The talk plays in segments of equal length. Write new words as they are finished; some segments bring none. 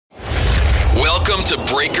Welcome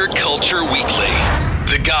to Breaker Culture Weekly.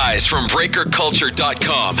 The guys from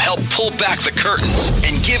BreakerCulture.com help pull back the curtains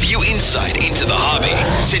and give you insight into the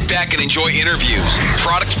hobby. Sit back and enjoy interviews,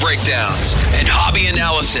 product breakdowns, and hobby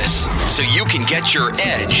analysis so you can get your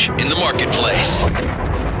edge in the marketplace.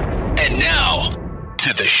 And now,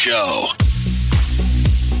 to the show.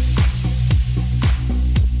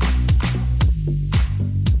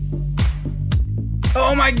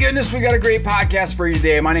 Oh my goodness, we got a great podcast for you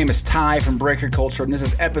today. My name is Ty from Breaker Culture, and this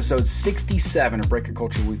is episode 67 of Breaker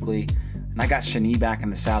Culture Weekly. And I got Shani back in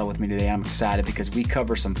the saddle with me today. I'm excited because we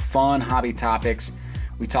cover some fun hobby topics.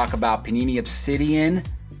 We talk about Panini Obsidian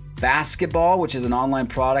Basketball, which is an online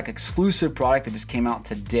product, exclusive product that just came out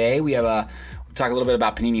today. We talk a little bit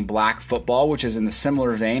about Panini Black Football, which is in the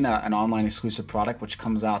similar vein, an online exclusive product, which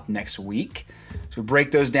comes out next week. So we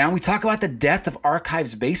break those down. We talk about the death of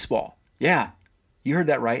Archives Baseball. Yeah. You heard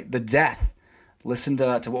that right, the death. Listen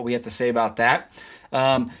to what we have to say about that.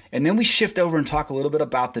 And then we shift over and talk a little bit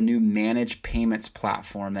about the new managed payments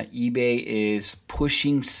platform that eBay is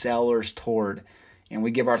pushing sellers toward. And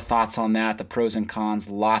we give our thoughts on that, the pros and cons,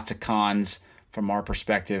 lots of cons from our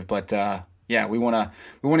perspective. But yeah, we want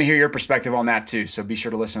to hear your perspective on that too. So be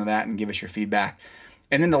sure to listen to that and give us your feedback.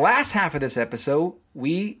 And then the last half of this episode,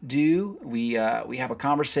 we have a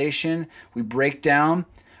conversation. We break down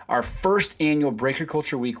our first annual Breaker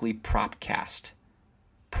Culture Weekly Propcast.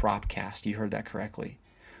 Propcast, you heard that correctly.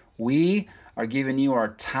 We are giving you our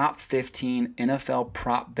top 15 NFL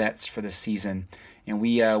prop bets for the season. And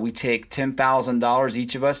we take $10,000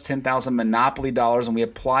 each of us, 10,000 Monopoly dollars, and we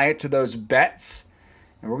apply it to those bets.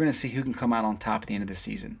 And we're going to see who can come out on top at the end of the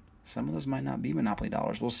season. Some of those might not be Monopoly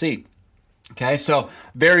dollars. We'll see. Okay, so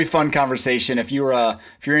very fun conversation. If you're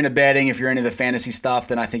into betting, if you're into the fantasy stuff,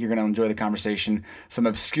 then I think you're going to enjoy the conversation. Some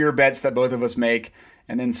obscure bets that both of us make,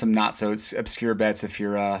 and then some not so obscure bets if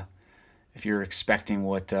you're expecting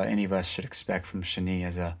what any of us should expect from Shani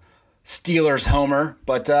as a Steelers homer.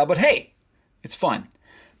 But hey, it's fun.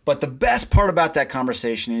 But the best part about that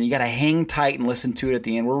conversation, and you got to hang tight and listen to it at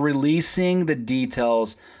the end, we're releasing the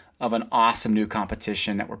details of an awesome new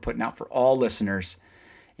competition that we're putting out for all listeners.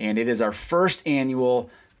 And it is our first annual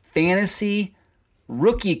fantasy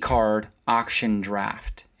rookie card auction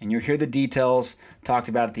draft. And you'll hear the details talked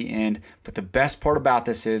about at the end. But the best part about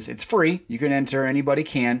this is it's free. You can enter, anybody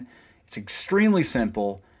can. It's extremely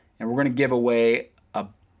simple. And we're going to give away an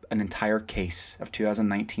entire case of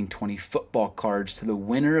 2019-20 football cards to the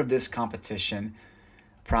winner of this competition.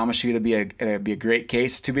 I promise you it'll be a great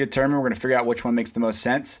case. To be determined, we're going to figure out which one makes the most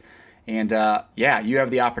sense. And yeah, you have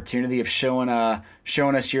the opportunity of showing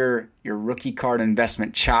us your rookie card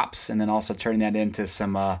investment chops, and then also turning that into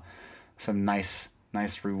some nice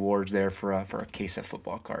rewards there for a case of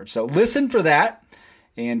football cards. So listen for that.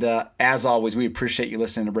 And as always, we appreciate you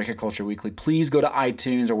listening to Breaker Culture Weekly. Please go to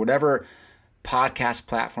iTunes or whatever podcast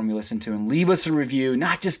platform you listen to and leave us a review.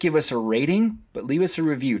 Not just give us a rating, but leave us a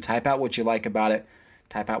review. Type out what you like about it.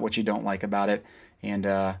 Type out what you don't like about it.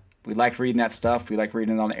 And we like reading that stuff. We like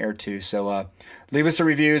reading it on the air too. So leave us the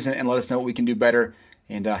reviews and let us know what we can do better.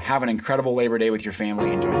 And have an incredible Labor Day with your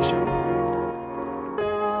family. Enjoy the show.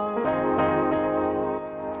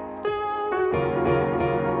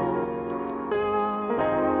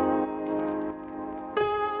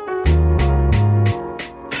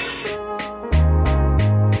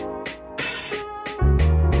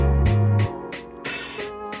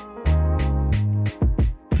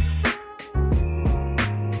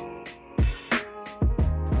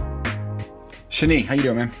 Shani, how you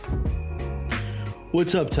doing, man?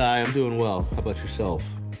 What's up, Ty? I'm doing well. How about yourself?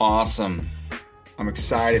 Awesome. I'm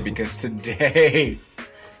excited because today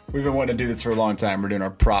we've been wanting to do this for a long time. We're doing our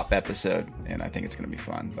prop episode, and I think it's going to be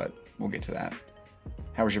fun, but we'll get to that.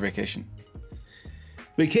 How was your vacation?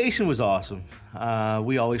 Vacation was awesome.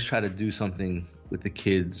 We always try to do something with the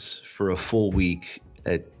kids for a full week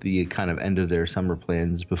at the kind of end of their summer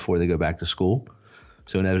plans before they go back to school.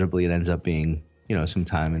 So inevitably it ends up being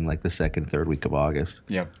sometime in like the second, third week of August.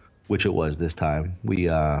 Yep. Which it was this time.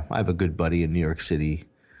 I have a good buddy in New York City.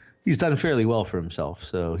 He's done fairly well for himself.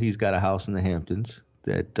 So he's got a house in the Hamptons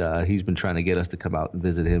that he's been trying to get us to come out and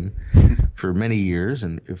visit him for many years,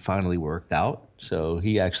 and it finally worked out. So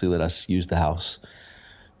he actually let us use the house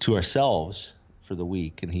to ourselves for the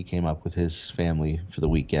week, and he came up with his family for the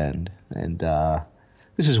weekend. And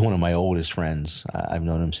this is one of my oldest friends. I've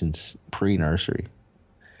known him since pre-nursery.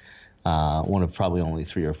 One of probably only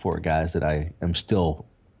 3 or 4 guys that I am still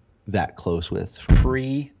that close with.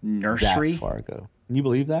 Pre-nursery? That far ago. Can you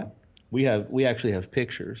believe that? We actually have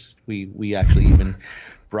pictures. We actually even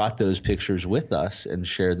brought those pictures with us and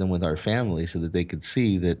shared them with our family so that they could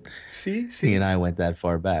see that he and I went that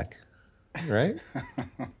far back. right?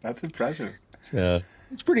 That's impressive. So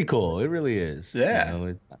it's pretty cool. It really is. Yeah.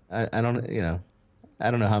 I don't, I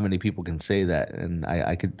don't know how many people can say that, and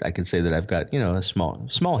I could say that I've got a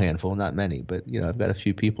small handful, not many, but I've got a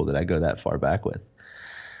few people that I go that far back with.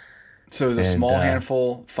 So is a small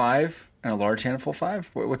handful 5 and a large handful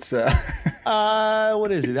 5? What's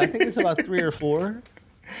what is it? I think it's about 3 or 4.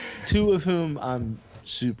 2 of whom I'm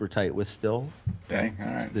super tight with still. Dang, all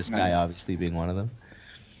right. This nice. guy obviously being one of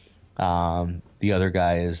them. The other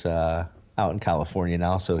guy is out in California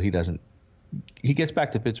now, so he gets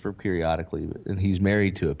back to Pittsburgh periodically, and he's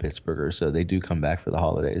married to a Pittsburgher, so they do come back for the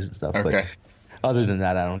holidays and stuff. Okay. But other than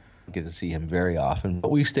that, I don't get to see him very often.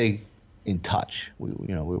 But we stay in touch.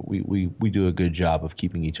 We do a good job of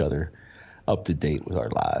keeping each other up to date with our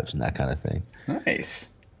lives and that kind of thing.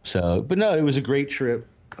 Nice. So, but no, it was a great trip.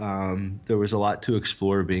 There was a lot to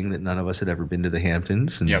explore, being that none of us had ever been to the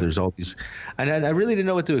Hamptons, and there's all these, and I really didn't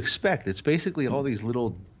know what to expect. It's basically all these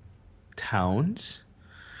little towns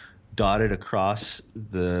dotted across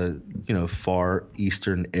the far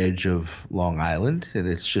eastern edge of Long Island, and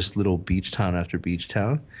it's just little beach town after beach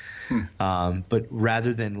town. But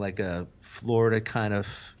rather than like a Florida kind of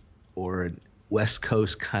or a West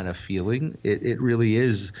Coast kind of feeling, it really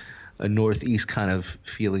is a Northeast kind of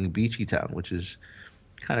feeling beachy town, which is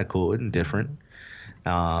kind of cool and different.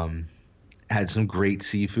 Had some great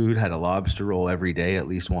seafood. Had a lobster roll every day at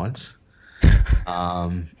least once.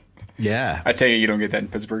 Yeah. I tell you don't get that in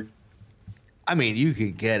Pittsburgh. I mean, you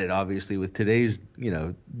could get it obviously with today's,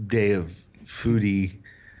 day of foodie,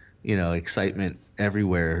 excitement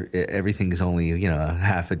everywhere. Everything is only, a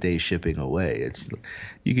half a day shipping away.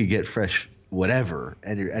 You could get fresh whatever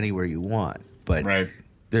anywhere you want, but right.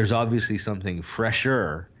 There's obviously something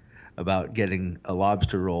fresher about getting a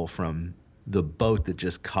lobster roll from the boat that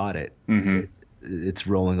just caught it. Mm-hmm. It's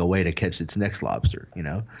rolling away to catch its next lobster,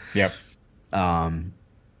 Yep. And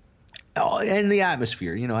the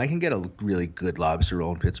atmosphere, I can get a really good lobster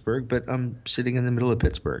roll in Pittsburgh, but I'm sitting in the middle of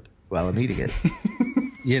Pittsburgh while I'm eating it.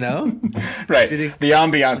 Right. The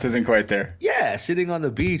ambiance isn't quite there. Yeah, sitting on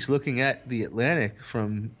the beach looking at the Atlantic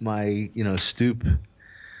from my, stoop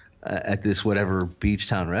at this whatever beach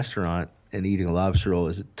town restaurant and eating a lobster roll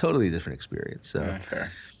is a totally different experience. So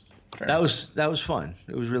fair. That was fun.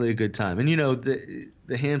 It was really a good time. And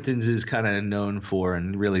the Hamptons is kind of known for,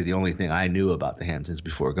 and really the only thing I knew about the Hamptons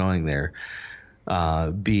before going there,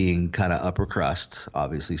 being kind of upper crust,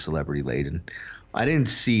 obviously celebrity laden. I didn't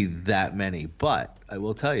see that many, but I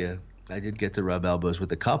will tell you, I did get to rub elbows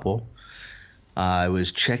with a couple. I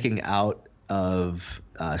was checking out of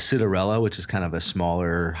Citarella, which is kind of a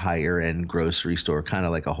smaller, higher end grocery store, kind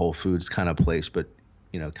of like a Whole Foods kind of place, but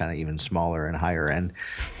kind of even smaller and higher end.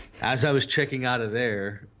 As I was checking out of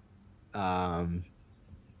there,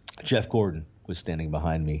 Jeff Gordon was standing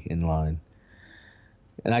behind me in line.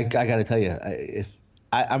 And I got to tell you,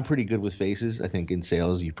 I'm pretty good with faces. I think in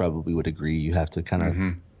sales, you probably would agree. You have to kind of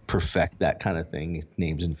perfect that kind of thing.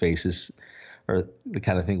 Names and faces are the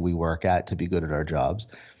kind of thing we work at to be good at our jobs.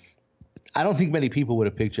 I don't think many people would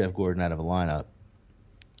have picked Jeff Gordon out of a lineup.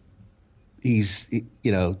 He's,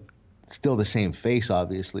 still the same face,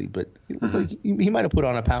 obviously, but he might have put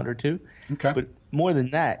on a pound or two. Okay. But more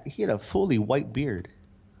than that, he had a fully white beard.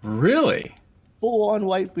 Really? Full on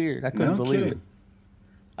white beard. I couldn't believe it.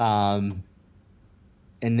 And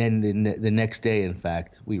then the next day, in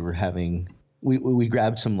fact, we were having we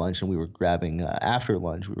grabbed some lunch, and we were grabbing after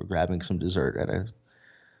lunch we were grabbing some dessert at a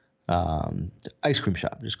ice cream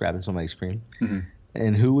shop, just grabbing some ice cream. Mm-hmm.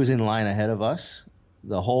 And who was in line ahead of us?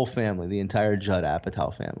 The whole family, the entire Judd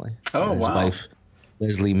Apatow family. Oh, his wife,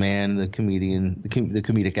 Leslie Mann, the comedian, the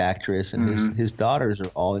comedic actress, and his daughters are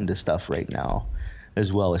all into stuff right now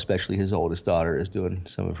as well, especially his oldest daughter is doing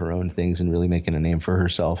some of her own things and really making a name for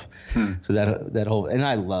herself. So that whole, and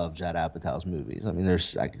I love Judd Apatow's movies. I mean,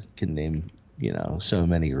 I can name, so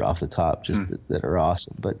many off the top just that are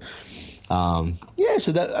awesome. But yeah,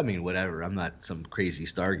 so that, I mean, whatever. I'm not some crazy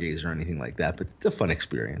stargazer or anything like that, but it's a fun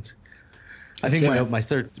experience. I think my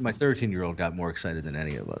 13-year-old got more excited than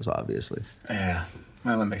any of us, obviously. Yeah,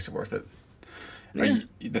 well, that makes it worth it. Yeah. Are you,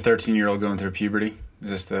 the 13-year-old going through puberty? Is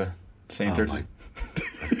this the same 13?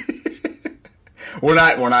 We're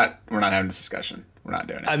not having this discussion. We're not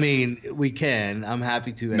doing it. I mean, we can. I'm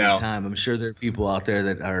happy to anytime. I'm sure there are people out there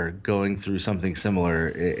that are going through something similar.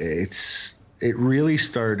 It really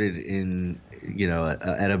started in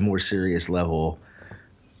at a more serious level.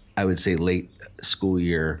 I would say late school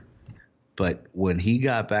year. But when he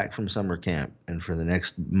got back from summer camp, and for the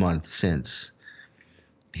next month since,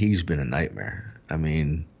 he's been a nightmare. I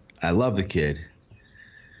mean, I love the kid,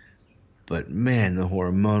 but man, the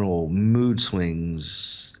hormonal mood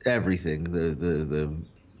swings everything. The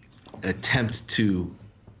attempt to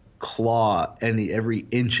claw every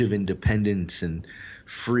inch of independence and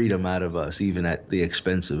freedom out of us, even at the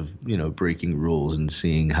expense of breaking rules and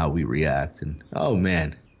seeing how we react. And oh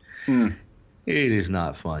man, it is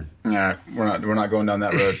not fun. Yeah, we're not going down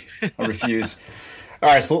that road. I refuse. All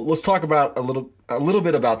right, so let's talk about a little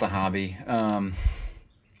bit about the hobby.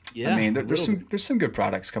 Yeah, I mean, there's some good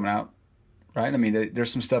products coming out, right? I mean,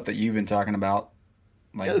 there's some stuff that you've been talking about,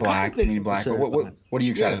 like Black, Panini Black. But what are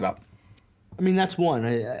you excited about? I mean, that's one.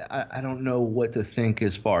 I don't know what to think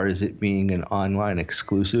as far as it being an online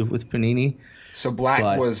exclusive with Panini. So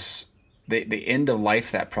Black was the end of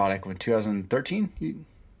life, that product, in 2013?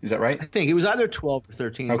 Is that right? I think it was either 12 or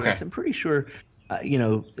 13. Okay. I'm pretty sure,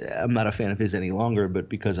 I'm not a fan of his any longer, but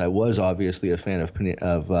because I was obviously a fan of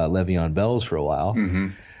Le'Veon Bell's for a while,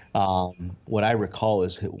 what I recall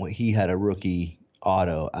is he had a rookie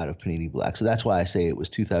auto out of Panini Black. So that's why I say it was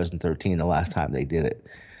 2013, the last time they did it.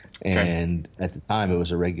 And at the time, it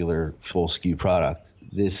was a regular full SKU product.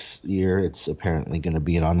 This year, it's apparently going to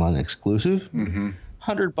be an online exclusive.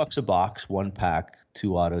 $100 a box, 1 pack,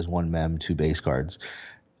 2 autos, 1 mem, 2 base cards.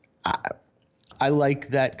 I like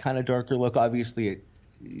that kind of darker look. Obviously,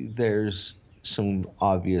 there's some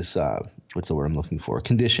obvious, what's the word I'm looking for?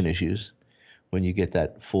 Condition issues. When you get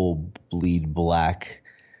that full bleed black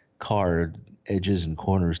card, edges and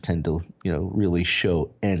corners tend to, really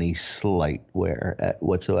show any slight wear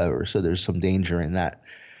whatsoever. So there's some danger in that.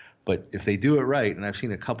 But if they do it right, and I've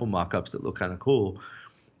seen a couple mock-ups that look kind of cool,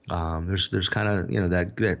 there's kind of,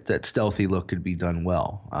 that stealthy look could be done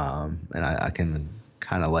well. And I can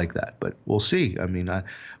kind of like that. But we'll see. I mean,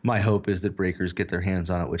 my hope is that breakers get their hands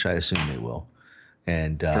on it, which I assume they will.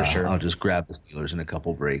 And for sure. I'll just grab the Steelers in a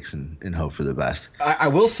couple breaks and hope for the best. I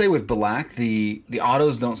will say with Black, the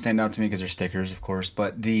autos don't stand out to me because they're stickers, of course,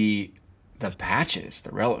 but the patches,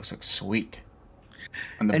 the relics look sweet.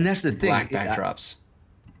 And that's the thing. Black backdrops.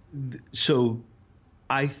 So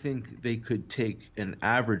I think they could take an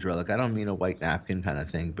average relic. I don't mean a white napkin kind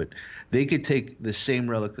of thing, but they could take the same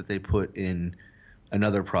relic that they put in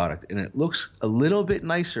another product, and it looks a little bit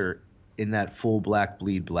nicer in that full black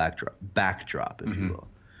bleed backdrop, if you will.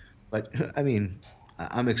 But I mean,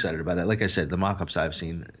 I'm excited about it. Like I said, the mock-ups I've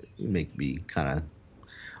seen make me kind of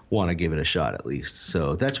want to give it a shot at least.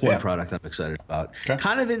 So that's one product I'm excited about. Okay.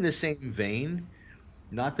 Kind of in the same vein,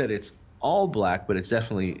 not that it's all black, but it's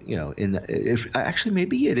definitely, actually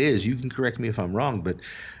maybe it is. You can correct me if I'm wrong, but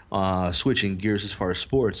kind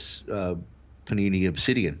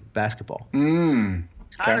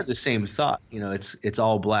of the same thought. It's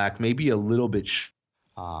all black, maybe a little bit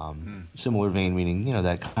similar vein, meaning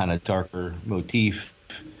that kind of darker motif.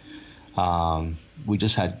 We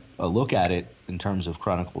just had a look at it in terms of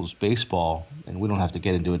Chronicles baseball, and we don't have to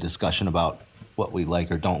get into a discussion about what we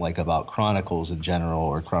like or don't like about Chronicles in general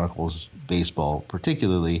or Chronicles baseball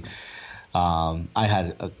particularly. I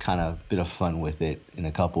had a kind of bit of fun with it in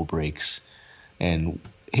a couple breaks and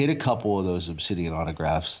hit a couple of those Obsidian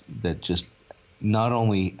autographs that just not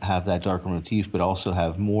only have that darker motif, but also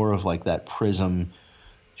have more of like that prism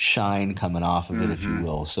shine coming off of it, if you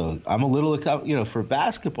will. So I'm a little, for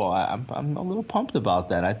basketball, I'm a little pumped about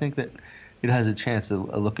that. I think that it has a chance of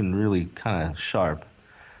looking really kind of sharp.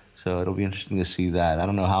 So it'll be interesting to see that. I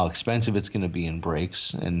don't know how expensive it's going to be in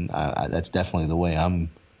breaks, and that's definitely the way I'm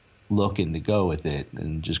looking to go with it,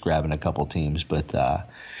 and just grabbing a couple teams. But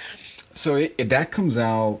so that comes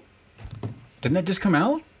out. Didn't that just come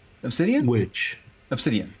out? Obsidian? Which?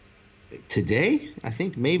 Obsidian. Today? I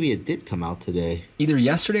think maybe it did come out today. Either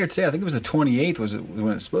yesterday or today. I think it was the 28th was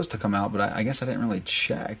when it's supposed to come out, but I guess I didn't really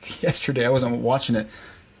check yesterday. I wasn't watching it.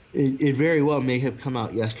 It very well may have come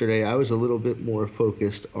out yesterday. I was a little bit more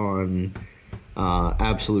focused on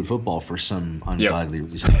Absolute Football for some ungodly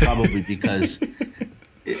reason. Probably because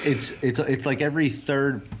it's like every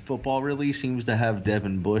third football release seems to have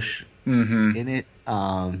Devin Bush in it.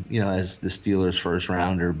 As the Steelers' first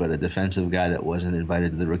rounder, but a defensive guy that wasn't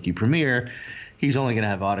invited to the rookie premiere. He's only going to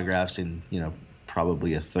have autographs in,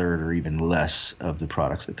 probably a third or even less of the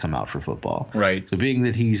products that come out for football. Right. So being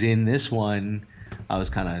that he's in this one, I was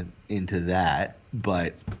kind of into that,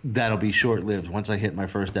 but that'll be short-lived. Once I hit my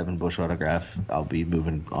first Devin Bush autograph, I'll be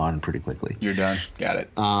moving on pretty quickly. You're done. Got it.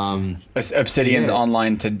 Obsidian's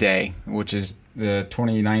online today, which is the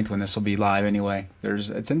 29th when this will be live anyway.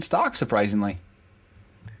 It's in stock, surprisingly.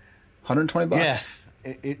 $120.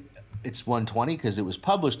 Yeah, it's 120 because it was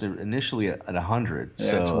published initially at 100. Yeah,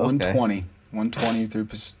 so, it's 120. Okay. 120 through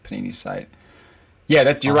Panini's site.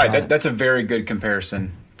 Yeah, you're right. That's a very good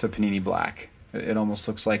comparison to Panini Black. It almost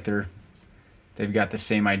looks like they've got the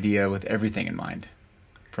same idea with everything in mind.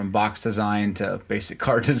 From box design to basic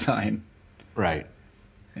card design. Right.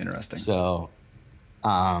 Interesting. So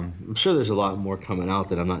I'm sure there's a lot more coming out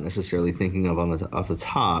that I'm not necessarily thinking of off the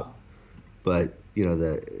top, but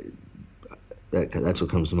that's what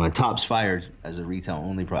comes to mind. Topps Fire as a retail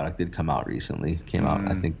only product did come out recently. Came out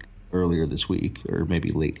I think earlier this week or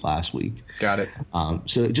maybe late last week. Got it.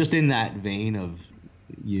 So just in that vein of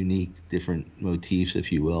unique different motifs,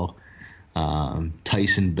 if you will.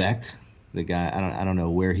 Tyson Beck, the guy, I don't know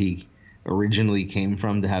where he originally came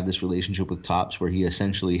from to have this relationship with Topps, where he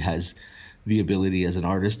essentially has the ability as an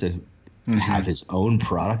artist to have his own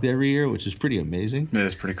product every year, which is pretty amazing. It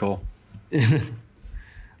is pretty cool.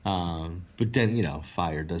 But then,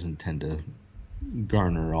 Fire doesn't tend to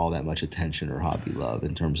garner all that much attention or hobby love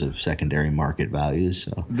in terms of secondary market values.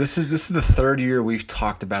 So this is the third year we've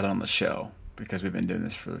talked about it on the show because we've been doing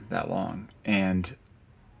this for that long. And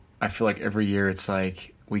I feel like every year it's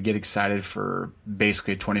like we get excited for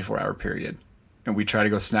basically a 24-hour period. And we try to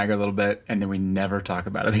go snag it a little bit, and then we never talk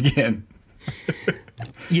about it again.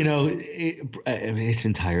 It's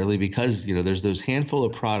entirely because, there's those handful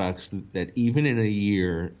of products that even in a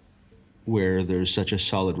year where there's such a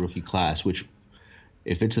solid rookie class, which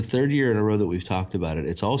if it's the third year in a row that we've talked about it,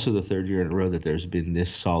 it's also the third year in a row that there's been this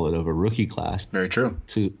solid of a rookie class. Very true.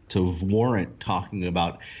 To warrant talking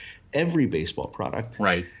about every baseball product.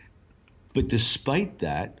 Right. But despite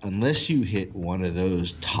that, unless you hit one of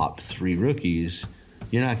those top three rookies,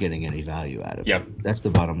 you're not getting any value out of it. That's the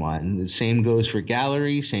bottom line. The same goes for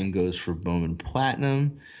Gallery. Same goes for Bowman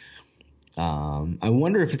Platinum. I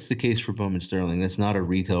wonder if it's the case for Bowman Sterling. That's not a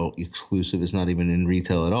retail exclusive. It's not even in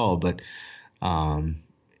retail at all. But I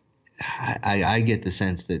get the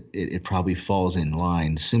sense that it probably falls in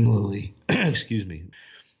line similarly. Excuse me.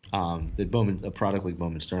 That a product like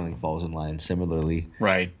Bowman Sterling falls in line similarly.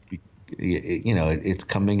 Right. It's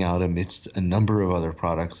coming out amidst a number of other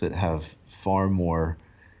products that have far more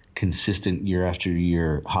consistent year after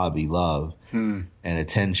year hobby love and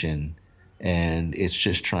attention, and it's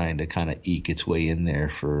just trying to kind of eke its way in there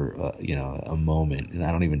for a moment, and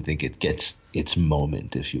I don't even think it gets its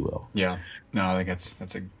moment, if you will. Yeah, no, I think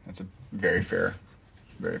that's a very fair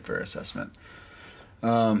assessment.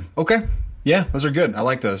 Okay, yeah, those are good. I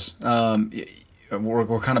like those.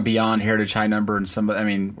 We're kind of beyond Heritage High Number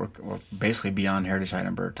and we're basically beyond Heritage High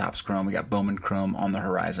Number. Topps Chrome, we got Bowman Chrome on the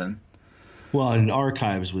horizon. Well, and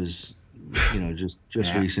Archives was,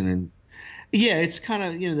 just recent, and it's kind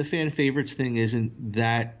of the fan favorites thing isn't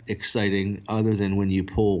that exciting other than when you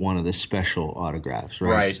pull one of the special autographs,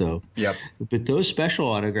 right? Right. So, but those special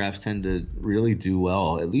autographs tend to really do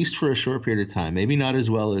well, at least for a short period of time. Maybe not as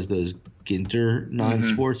well as those Ginter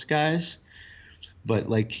non-sports guys. But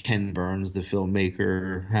like Ken Burns, the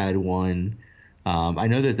filmmaker, had one. I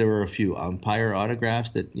know that there were a few umpire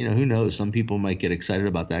autographs that, who knows, some people might get excited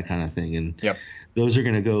about that kind of thing. And those are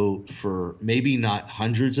going to go for maybe not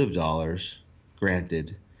hundreds of dollars,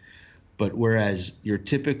 granted. But whereas your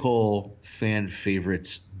typical fan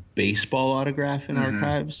favorites baseball autograph in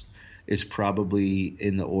Archives is probably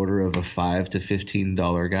in the order of a $5 to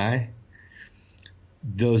 $15 guy,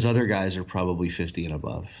 those other guys are probably 50 and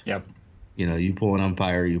above. Yep. You pull an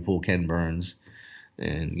umpire, you pull Ken Burns,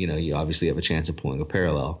 and, you obviously have a chance of pulling a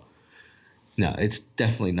parallel. No, it's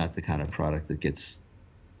definitely not the kind of product that gets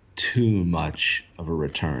too much of a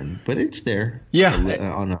return, but it's there. Yeah.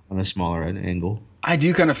 On a smaller angle. I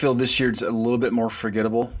do kind of feel this year it's a little bit more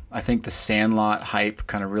forgettable. I think the Sandlot hype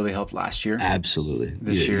kind of really helped last year. Absolutely.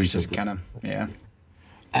 This year's just kind of,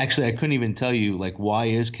 Actually, I couldn't even tell you, why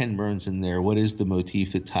is Ken Burns in there? What is the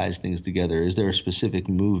motif that ties things together? Is there a specific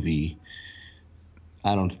movie?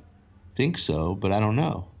 I don't think so, but I don't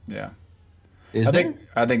know. Yeah.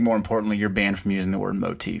 I think more importantly, you're banned from using the word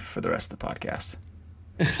motif for the rest of the podcast.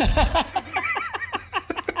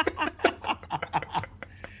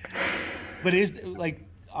 But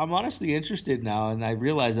I'm honestly interested now, and I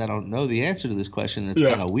realize I don't know the answer to this question. It's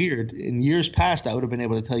kind of weird. In years past, I would have been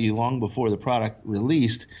able to tell you long before the product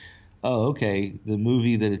released, oh, okay, the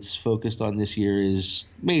movie that it's focused on this year is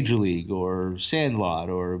Major League or Sandlot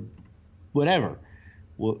or whatever.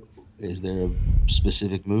 Is there a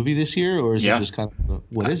specific movie this year, or is it just kind of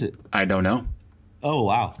what is it? I don't know. Oh,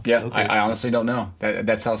 wow. Yeah, okay. I honestly don't know.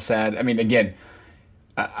 That's how sad. I mean, again,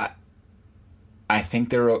 I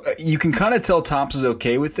think you can kind of tell Topps is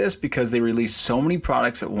okay with this because they release so many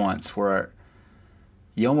products at once where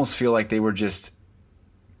you almost feel like they were just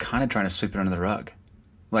kind of trying to sweep it under the rug.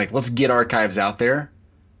 Let's get Archives out there,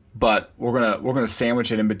 but we're gonna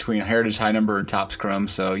sandwich it in between Heritage High Number and Topps Chrome.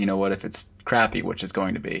 So you know what? If it's crappy, which it's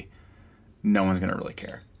going to be, no one's gonna really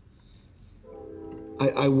care.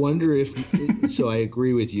 I wonder if, so I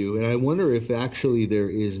agree with you, and I wonder if actually there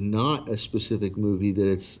is not a specific movie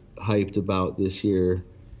that it's hyped about this year,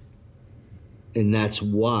 and that's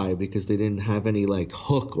why, because they didn't have any like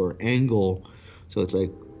hook or angle. So it's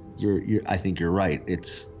like, I think you're right.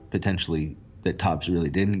 It's potentially that Topps really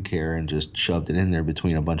didn't care and just shoved it in there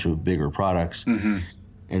between a bunch of bigger products, and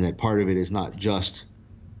that part of it is not just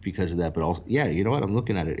because of that, but also, yeah, you know what? I'm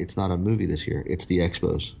looking at it. It's not a movie this year. It's the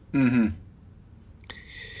Expos.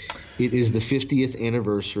 It is the 50th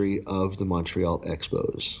anniversary of the Montreal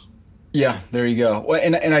Expos. Yeah, there you go. Well,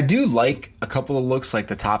 and I do like a couple of looks, like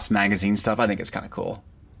the Topps magazine stuff. I think it's kind of cool.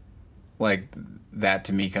 Like, that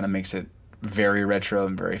to me kind of makes it very retro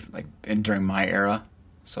and very like during my era.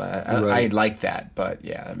 So I like that. But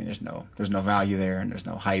yeah, I mean, there's no value there, and there's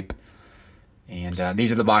no hype. And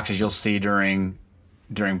these are the boxes you'll see during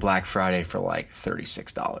Black Friday for like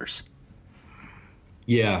 $36.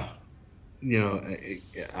 Yeah. You know,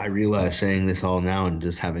 I realize saying this all now and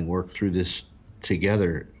just having worked through this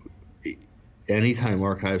together, anytime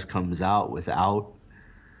Archives comes out without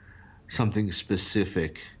something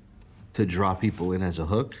specific to draw people in as a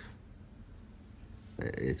hook,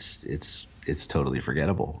 it's totally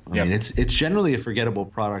forgettable. I mean, it's generally a forgettable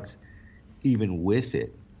product even with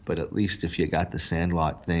it, but at least if you got the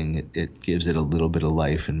Sandlot thing, it gives it a little bit of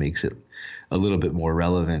life and makes it a little bit more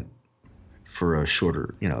relevant for a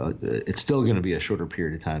shorter, it's still going to be a shorter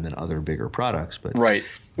period of time than other bigger products, but right.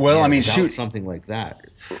 Well, yeah, I mean, shoot, something like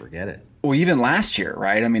that, forget it. Well, even last year,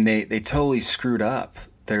 right? I mean, they totally screwed up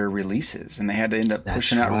their releases, and they had to end up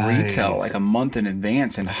pushing out retail like a month in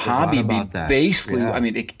advance, and Hobby basically, I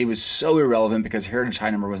mean, it was so irrelevant because Heritage High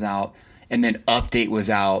Number was out, and then Update was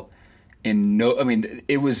out, and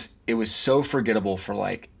it was so forgettable for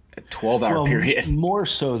like a 12-hour period. More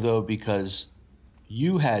so though, because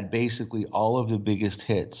you had basically all of the biggest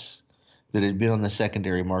hits that had been on the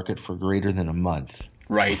secondary market for greater than a month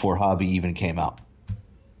before Hobby even came out.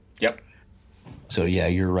 Yep. So, yeah,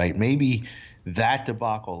 you're right. Maybe that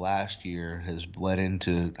debacle last year has bled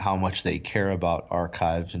into how much they care about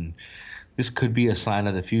Archives, and this could be a sign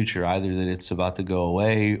of the future, either that it's about to go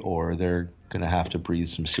away or they're going to have to breathe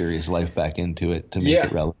some serious life back into it to make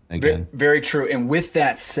it relevant again. Very true. And with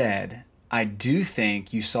that said, I do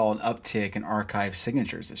think you saw an uptick in Archive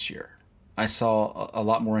signatures this year. I saw a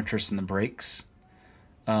lot more interest in the breaks.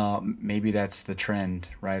 Maybe that's the trend,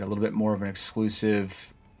 right? A little bit more of an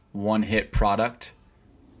exclusive one-hit product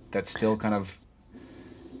that still kind of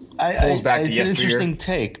pulls back to yesteryear. It's an interesting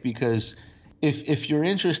take, because if your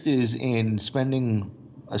interest is in spending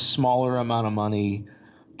a smaller amount of money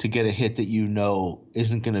to get a hit that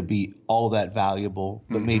isn't going to be all that valuable,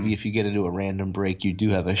 but maybe if you get into a random break, you do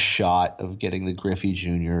have a shot of getting the Griffey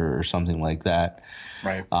Jr. or something like that.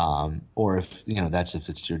 Right. Or if, that's if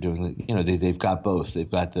it's, you're doing, they've got both. They've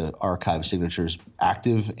got the Archive signatures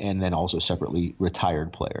active and then also separately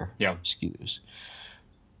retired player SKUs.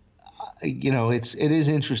 It is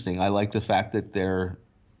interesting. I like the fact that they're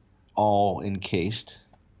all encased.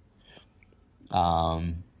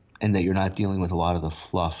 And that you're not dealing with a lot of the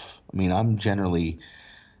fluff. I mean, I'm generally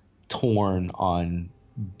torn on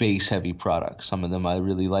base-heavy products. Some of them I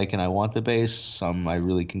really like and I want the base. Some I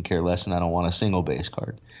really can care less and I don't want a single base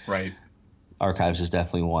card. Right. Archives is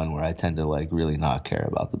definitely one where I tend to really not care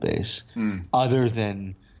about the base. Other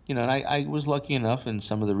than, and I was lucky enough in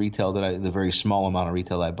some of the retail the very small amount of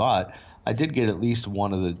retail I bought, I did get at least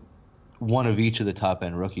one of each of the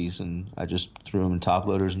top-end rookies, and I just threw them in top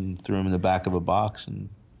loaders and threw them in the back of a box, and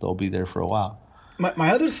they'll be there for a while. My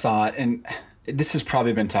other thought, and this has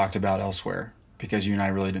probably been talked about elsewhere because you and I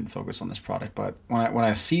really didn't focus on this product, but when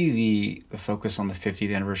I see the focus on the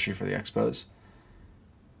 50th anniversary for the Expos,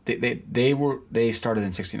 they started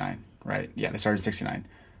in '69, right? Yeah, they started in '69.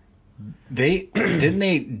 Didn't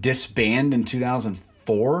they disband in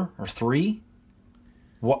 2004 or 3?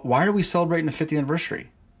 Why are we celebrating the 50th anniversary?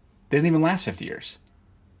 They didn't even last 50 years.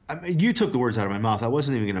 I mean, you took the words out of my mouth. I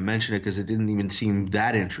wasn't even going to mention it because it didn't even seem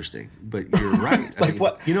that interesting. But you're right.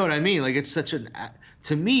 What? You know what I mean? Like,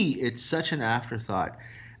 to me, it's such an afterthought.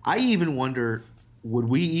 I even wonder, would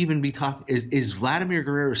we even be talking? Is Vladimir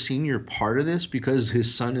Guerrero Sr. part of this because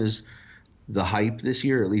his son is the hype this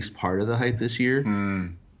year, or at least part of the hype this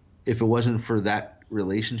year? If it wasn't for that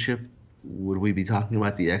relationship, would we be talking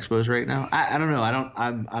about the Expos right now? I don't know.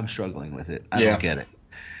 I'm struggling with it. I don't get it.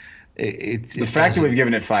 The fact that we've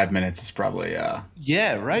given it 5 minutes is probably right.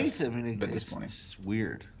 I mean, disappointing. It's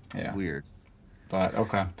weird. Yeah, weird. But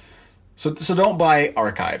okay, so don't buy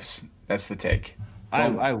Archives. That's the take.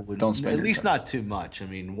 I wouldn't. Don't spend at least not too much. I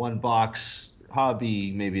mean, one box.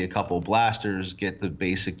 hobby, maybe a couple blasters, get the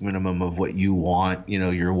basic minimum of what you want. You know,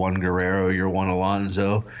 your one Guerrero, your one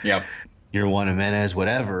Alonso, Yep. your one Jimenez,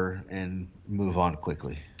 whatever, and move on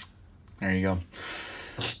quickly. There you go.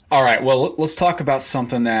 All right. Well, let's talk about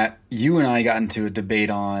something that you and I got into a debate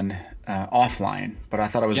on offline, but I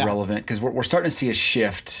thought it was relevant because we're starting to see a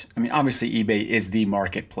shift. I mean, obviously, eBay is the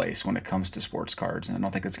marketplace when it comes to sports cards, and I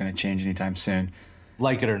don't think it's going to change anytime soon.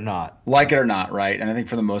 Like it or not. Like it or not, right? And I think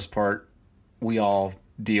for the most part, we all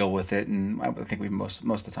deal with it, and I think we most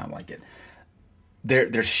of the time like it.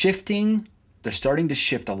 They're shifting. They're starting to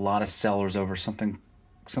shift a lot of sellers over something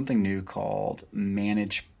new called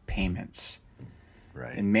managed payments.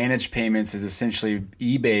 Right. And managed payments is essentially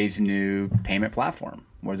eBay's new payment platform,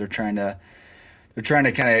 where they're trying to kind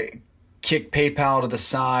of kick PayPal to the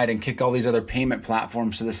side and kick all these other payment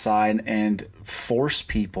platforms to the side and force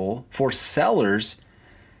sellers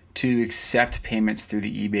to accept payments through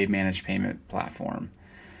the eBay managed payment platform.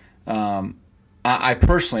 I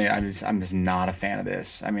personally, I'm just not a fan of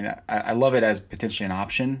this. I mean, I love it as potentially an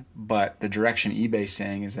option, but the direction eBay's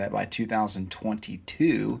saying is that by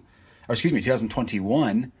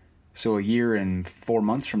 2021, so a year and 4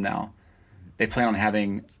 months from now, they plan on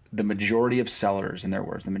having the majority of sellers, in their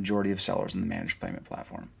words, the majority of sellers in the managed payment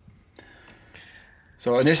platform.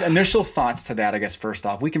 So initial thoughts to that, I guess, first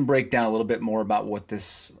off, we can break down a little bit more about what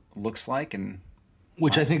this looks like.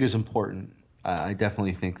 Which I think is important. I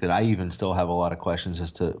definitely think that I even still have a lot of questions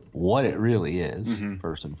as to what it really is,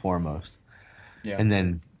 first and foremost. Yeah. And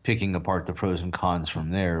then picking apart the pros and cons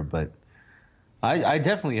from there. But I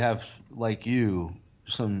definitely have, like you,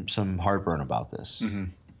 some heartburn about this.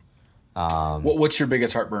 Mm-hmm. What's your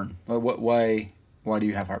biggest heartburn? Why do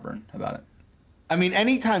you have heartburn about it? I mean,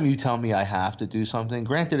 anytime you tell me I have to do something,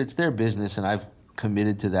 granted, it's their business, and I've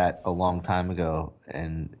committed to that a long time ago,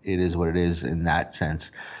 and it is what it is in that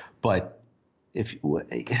sense. But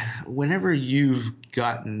whenever you've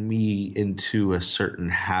gotten me into a certain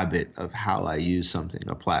habit of how I use something,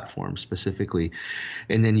 a platform specifically,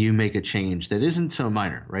 and then you make a change that isn't so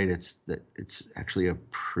minor, right? It's actually a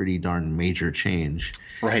pretty darn major change,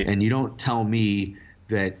 right? And you don't tell me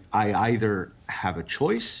that I either have a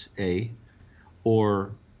choice,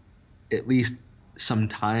 or at least some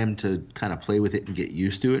time to kind of play with it and get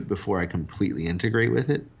used to it before I completely integrate with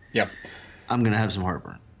it. Yep. I'm going to have some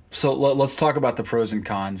heartburn. So let's talk about the pros and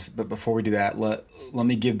cons. But before we do that, let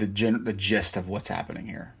me give the gist of what's happening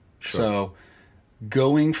here. Sure. So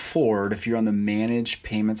going forward, if you're on the managed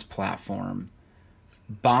payments platform,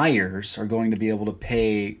 buyers are going to be able to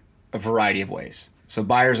pay a variety of ways. So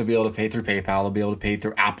buyers will be able to pay through PayPal. They'll be able to pay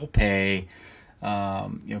through Apple Pay,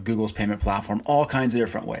 Google's payment platform, all kinds of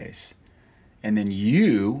different ways. And then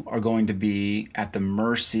you are going to be at the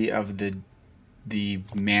mercy of the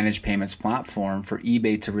managed payments platform for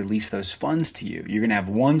eBay to release those funds to you. You're going to have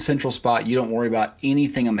one central spot. You don't worry about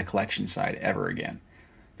anything on the collection side ever again.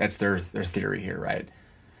 That's their theory here, right?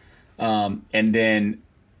 And then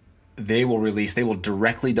they will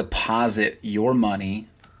directly deposit your money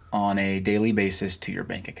on a daily basis to your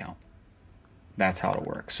bank account. That's how it'll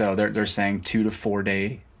work. So they're saying 2 to 4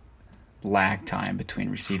 day lag time between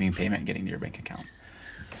receiving payment and getting to your bank account.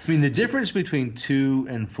 I mean, the difference between 2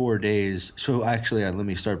 and 4 days. So actually, let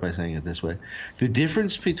me start by saying it this way. The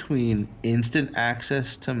difference between instant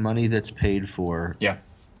access to money that's paid for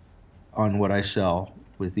on what I sell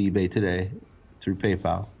with eBay today through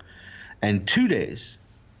PayPal and 2 days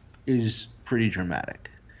is pretty dramatic.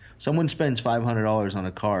 Someone spends $500 on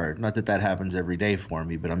a card. Not that happens every day for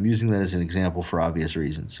me, but I'm using that as an example for obvious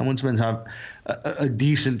reasons. Someone spends a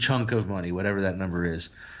decent chunk of money, whatever that number is,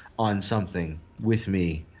 on something with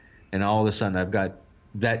me, and all of a sudden I've got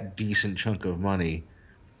that decent chunk of money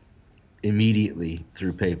immediately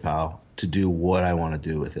through PayPal to do what I want to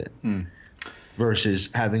do with it.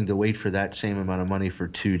 Versus having to wait for that same amount of money for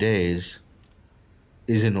 2 days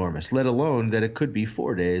is enormous, let alone that it could be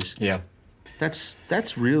 4 days. Yeah.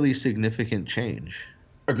 That's really significant change.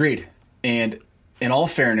 Agreed. And in all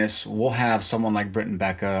fairness, we'll have someone like Britton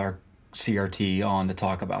Becca or CRT on to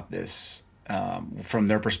talk about this from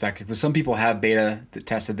their perspective. But some people have beta that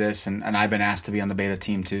tested this, and I've been asked to be on the beta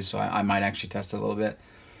team too, so I might actually test it a little bit.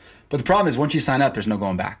 But the problem is once you sign up, there's no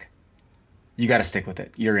going back. You got to stick with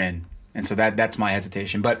it. You're in. And so that's my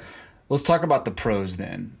hesitation. But let's talk about the pros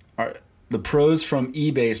then. The pros from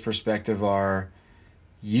eBay's perspective are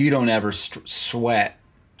you don't ever sweat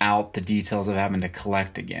out the details of having to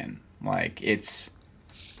collect again. Like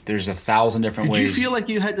there's 1,000 different ways. Did you feel like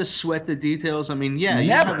you had to sweat the details? I mean, yeah,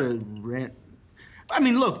 never. You had to rant. I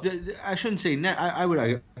mean, look, I shouldn't say I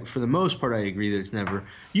would, for the most part, I agree that it's never.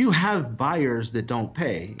 You have buyers that don't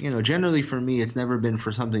pay. Generally for me, it's never been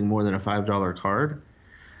for something more than a $5 card.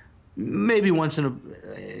 Maybe once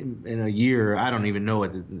in a year, I don't even know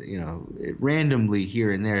what randomly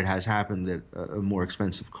here and there it has happened that a more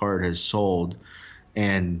expensive card has sold,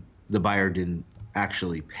 and the buyer didn't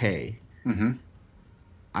actually pay. Mm-hmm.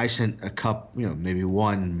 I sent a couple, maybe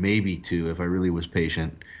one, maybe two, if I really was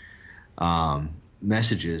patient.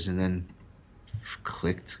 Messages, and then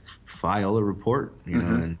clicked file a report,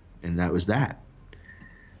 and that was that.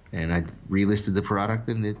 And I relisted the product,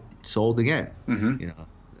 and it sold again.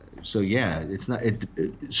 So yeah, it's not.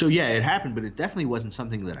 It happened, but it definitely wasn't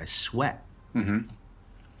something that I sweat.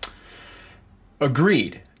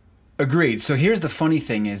 Agreed. So here's the funny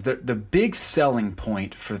thing: is the big selling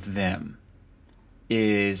point for them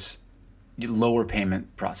is lower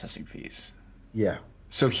payment processing fees. Yeah.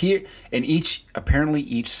 So here, and apparently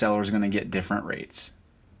each seller is going to get different rates.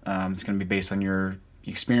 It's going to be based on your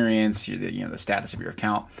experience, the status of your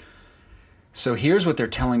account. So here's what they're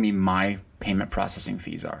telling me my payment processing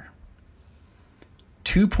fees are.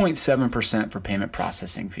 2.7% for payment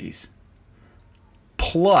processing fees,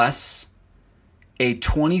 plus a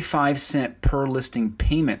 25-cent per listing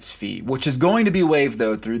payments fee, which is going to be waived,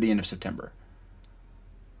 though, through the end of September.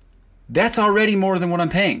 That's already more than what I'm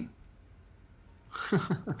paying.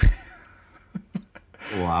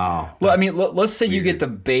 Wow. Well, I mean, let's say you get the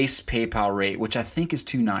base PayPal rate, which I think is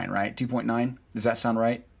 2.9, right? 2.9. Does that sound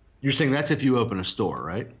right? You're saying that's if you open a store,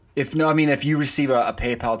 right? If you receive a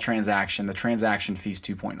PayPal transaction, the transaction fee is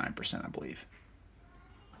 2.9%, I believe.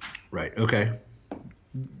 Right. Okay.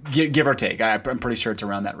 Give or take. I'm pretty sure it's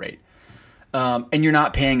around that rate. And you're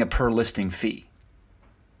not paying a per listing fee.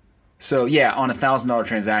 So yeah, on a $1,000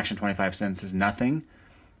 transaction, 25 cents is nothing.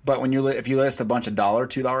 But if you list a bunch of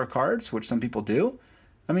 $2 cards, which some people do,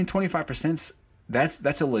 25%,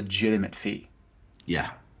 that's a legitimate fee. Yeah.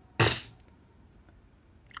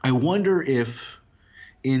 I wonder if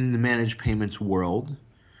in the managed payments world,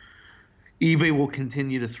 eBay will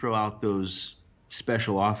continue to throw out those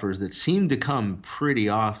special offers that seem to come pretty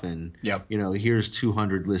often. Yep. Here's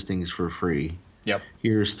 200 listings for free. Yep.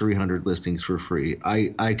 Here's 300 listings for free.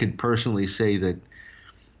 I could personally say that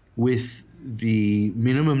with the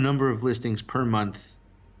minimum number of listings per month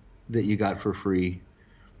that you got for free,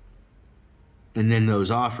 and then those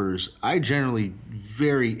offers, I generally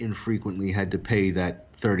very infrequently had to pay that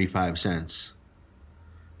 35 cents.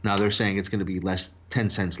 Now they're saying it's going to be 10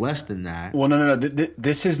 cents less than that. Well, no.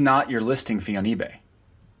 This is not your listing fee on eBay.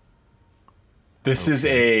 This is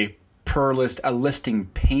a listing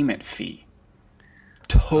payment fee.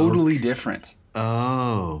 Totally different.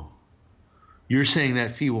 Oh. You're saying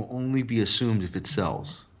that fee will only be assumed if it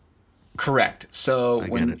sells. Correct. So I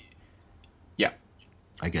get it. Yeah.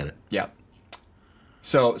 I get it. Yeah.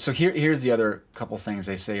 So here's the other couple things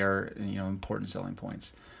they say are important selling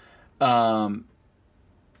points.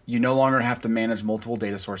 You no longer have to manage multiple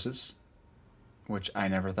data sources, which I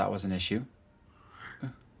never thought was an issue.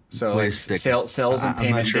 So sales and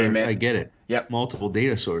payment data. I get it. Yep. Multiple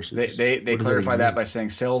data sources. They clarify that by saying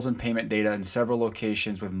sales and payment data in several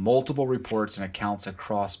locations with multiple reports and accounts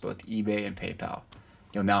across both eBay and PayPal.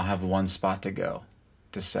 You'll now have one spot to go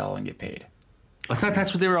to sell and get paid. I thought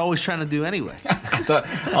that's what they were always trying to do anyway.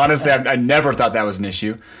 Honestly, I never thought that was an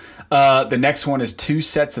issue. The next one is 2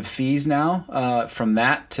 sets of fees now. From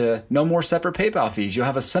that to no more separate PayPal fees. You'll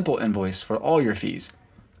have a simple invoice for all your fees.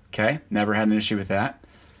 Okay? Never had an issue with that.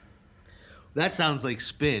 That sounds like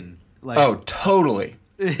spin. Oh, totally.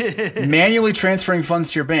 Manually transferring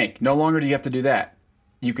funds to your bank. No longer do you have to do that.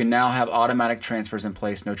 You can now have automatic transfers in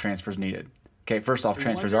place, no transfers needed. Okay, first off,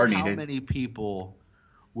 transfers are needed. How many people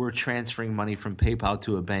were transferring money from PayPal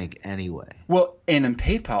to a bank anyway? Well, and in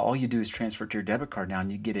PayPal, all you do is transfer it to your debit card now,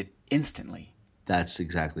 and you get it instantly. That's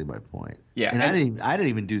exactly my point. Yeah, and I didn't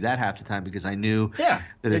even do that half the time because I knew that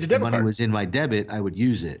if the money was in my debit, I would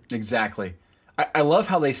use it. Exactly. I love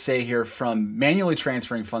how they say here from manually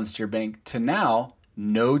transferring funds to your bank to now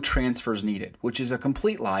no transfers needed, which is a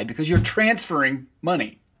complete lie because you're transferring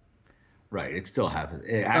money. Right. It still happens.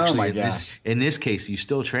 Actually, in this case, you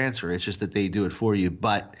still transfer. It's just that they do it for you,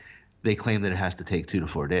 but they claim that it has to take 2 to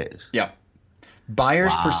 4 days. Yeah.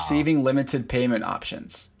 Buyers perceiving limited payment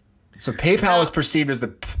options. So PayPal is perceived as the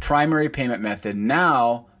primary payment method.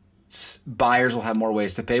 Now buyers will have more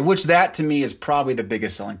ways to pay, which that to me is probably the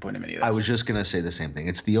biggest selling point of any of this. I was just going to say the same thing.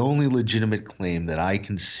 It's the only legitimate claim that I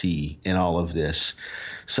can see in all of this.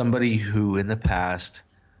 Somebody who in the past,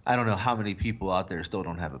 I don't know how many people out there still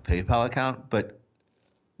don't have a PayPal account, but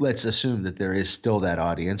let's assume that there is still that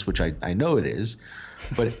audience, which I know it is,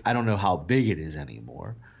 but I don't know how big it is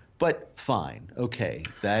anymore. But fine, okay,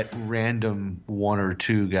 that random one or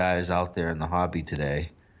two guys out there in the hobby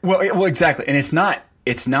today. Well, exactly, and it's not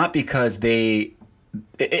because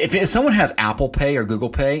if someone has Apple Pay or Google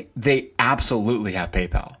Pay, they absolutely have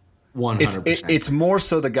PayPal. 100%. It's more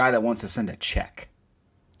so the guy that wants to send a check.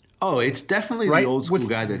 Oh, it's definitely right? the old school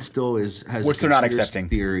guy that still has which they're not accepting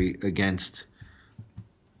theory against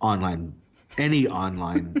any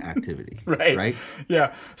online activity. Right?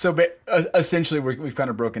 Yeah. So essentially, we've kind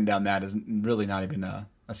of broken down that as really not even a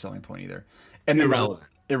selling point either. And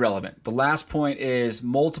irrelevant. The last point is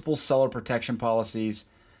multiple seller protection policies.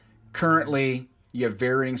 Currently, you have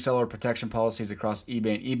varying seller protection policies across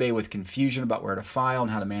eBay and eBay with confusion about where to file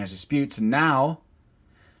and how to manage disputes. And now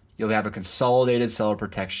you'll have a consolidated seller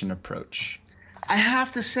protection approach. I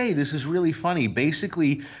have to say, this is really funny.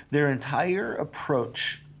 Basically, their entire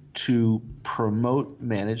approach to promote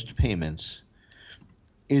managed payments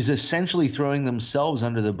is essentially throwing themselves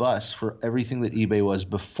under the bus for everything that eBay was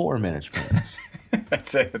before managed payments.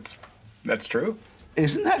 That's it. That's true.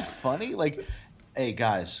 Isn't that funny? Like, hey,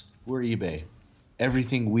 guys, we're eBay.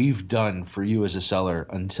 Everything we've done for you as a seller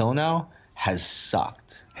until now has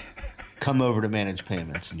sucked. Come over to managed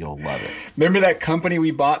payments and you'll love it. Remember that company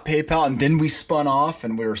we bought, PayPal, and then we spun off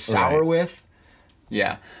and we were sour with?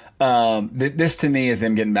 Yeah. This to me is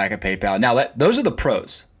them getting back at PayPal. Now, those are the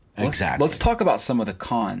pros. Exactly. Let's talk about some of the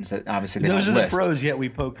cons that obviously they those don't list. Those are the pros, yet we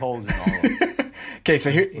poked holes in all of them. Okay,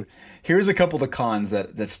 so here's a couple of the cons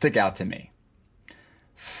that stick out to me.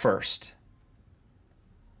 First,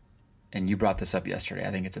 and you brought this up yesterday,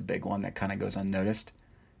 I think it's a big one that kind of goes unnoticed.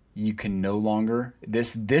 You can no longer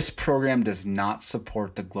this program does not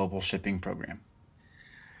support the global shipping program.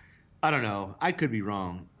 I don't know. I could be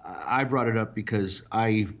wrong. I brought it up because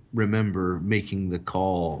I remember making the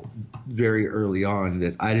call very early on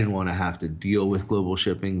that I didn't want to have to deal with global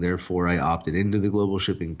shipping. Therefore, I opted into the global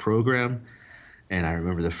shipping program. And I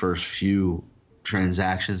remember the first few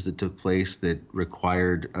transactions that took place that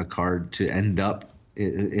required a card to end up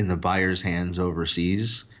in the buyer's hands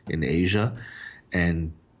overseas in Asia,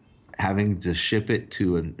 and having to ship it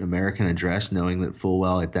to an American address, knowing that full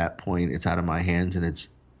well at that point it's out of my hands, and it's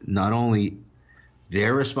not only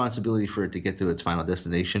their responsibility for it to get to its final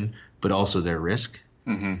destination, but also their risk.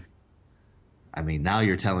 Mm-hmm. I mean, now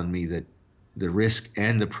you're telling me that the risk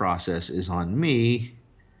and the process is on me,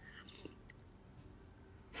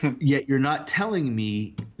 yet you're not telling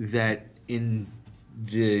me that in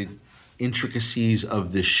the intricacies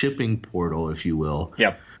of the shipping portal, if you will,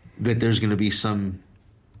 that there's going to be some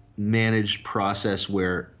managed process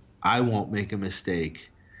where I won't make a mistake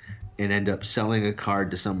and end up selling a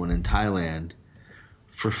card to someone in Thailand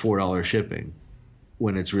for $4 shipping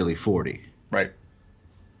when it's really $40. Right.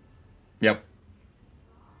 Yep.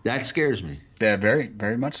 That scares me. Yeah, very,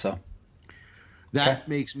 very much so. That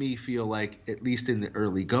makes me feel like, at least in the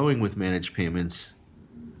early going with managed payments,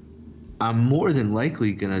 I'm more than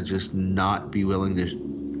likely going to just not be willing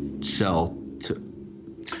to sell to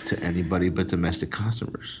anybody but domestic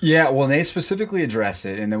customers. Yeah, well, they specifically address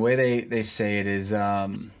it, and the way they say it is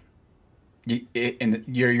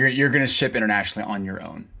you're going to ship internationally on your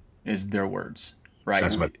own, is their words, right?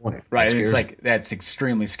 That's my point. Right, and it's like that's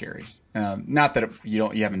extremely scary. Not that you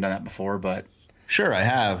haven't done that before, but sure I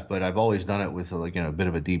have, but I've always done it with a bit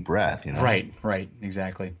of a deep breath, Right,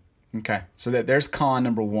 exactly. Okay, so there's con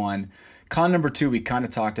number one. Con number two we kind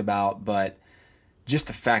of talked about, but just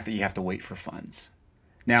the fact that you have to wait for funds.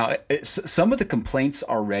 Now, some of the complaints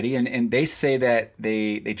already, and they say that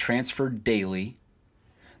they transfer daily.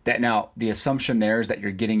 That now the assumption there is that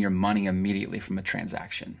you're getting your money immediately from a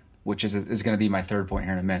transaction, which is going to be my third point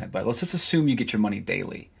here in a minute. But let's just assume you get your money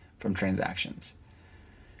daily from transactions.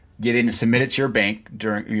 You then submit it to your bank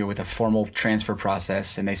with a formal transfer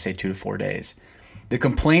process, and they say 2 to 4 days. The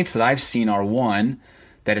complaints that I've seen are, one,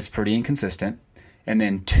 that it's pretty inconsistent, and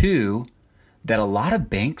then two, that a lot of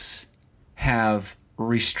banks have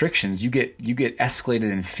restrictions. You get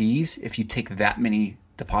escalated in fees if you take that many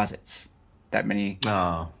deposits, that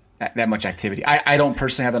much activity. I don't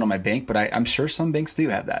personally have that on my bank, but I'm sure some banks do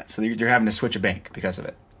have that. So you're having to switch a bank because of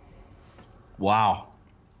it. Wow.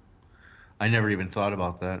 I never even thought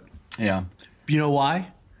about that. Yeah. You know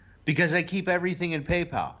why? Because I keep everything in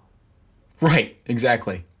PayPal. Right,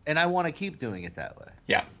 exactly. And I want to keep doing it that way.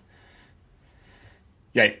 Yeah.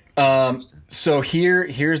 Right. So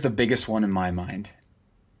here's the biggest one in my mind.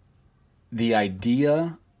 The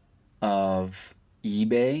idea of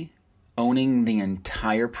eBay owning the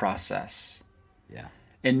entire process. Yeah.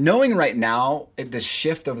 And knowing right now, the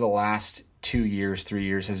shift of the last 2 years, 3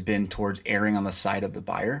 years has been towards erring on the side of the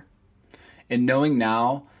buyer. And knowing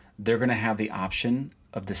now they're going to have the option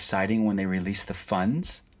of deciding when they release the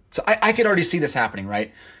funds. So I could already see this happening,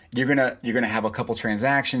 right? You're gonna have a couple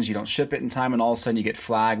transactions, you don't ship it in time, and all of a sudden you get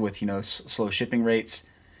flagged with slow shipping rates,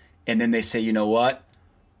 and then they say, you know what,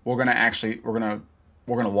 we're gonna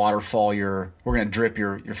waterfall we're gonna drip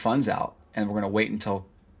your funds out, and we're gonna wait until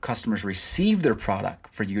customers receive their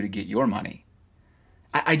product for you to get your money.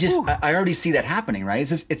 I already see that happening,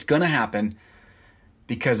 right? It's gonna happen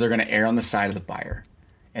because they're gonna err on the side of the buyer,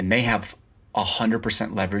 and they have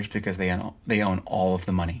 100% leverage because they own all of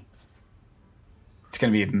the money. It's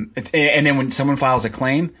going to be, and then when someone files a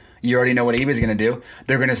claim, you already know what eBay's going to do.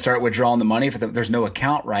 They're going to start withdrawing the money there's no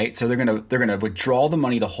account, right? So they're going to withdraw the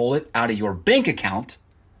money to hold it out of your bank account,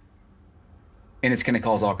 and it's going to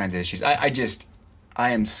cause all kinds of issues. I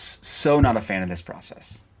am so not a fan of this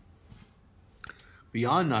process.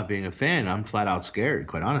 Beyond not being a fan, I'm flat out scared,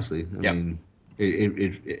 quite honestly. I mean,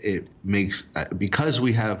 it makes, because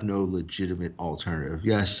we have no legitimate alternative.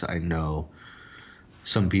 Yes, I know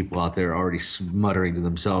some people out there are already muttering to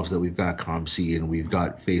themselves that we've got ComC and we've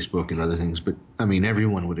got Facebook and other things, but I mean,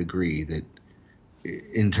 everyone would agree that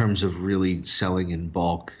in terms of really selling in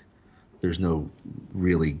bulk, there's no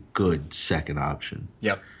really good second option.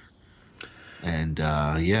 Yep. And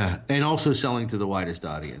and also selling to the widest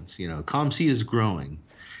audience. ComC is growing.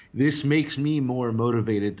 This makes me more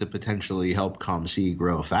motivated to potentially help ComC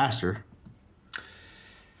grow faster.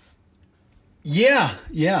 Yeah.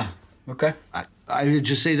 Okay. I would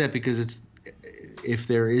just say that because if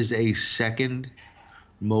there is a second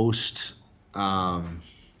most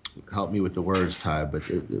help me with the words, Ty, but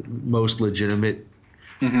the most legitimate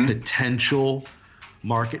potential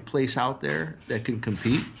marketplace out there that can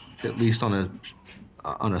compete, at least on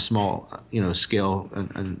a small scale,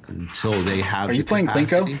 until they have. Are you playing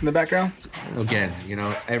Plinko in the background? Again,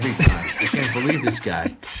 every time. I can't believe this guy.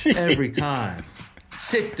 Jeez. Every time.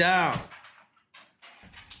 Sit down.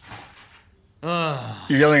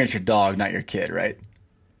 You're yelling at your dog, not your kid, right?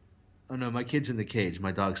 Oh no, my kid's in the cage.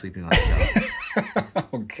 My dog's sleeping on the couch.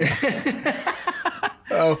 Oh gosh.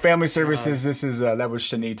 Oh, family services. This is that was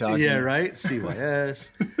Shani talking. Yeah, right. CYS.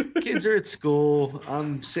 Kids are at school.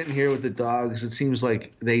 I'm sitting here with the dogs. It seems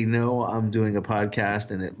like they know I'm doing a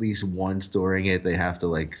podcast, and at least once during it, they have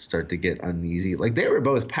to start to get uneasy. They were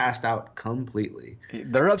both passed out completely.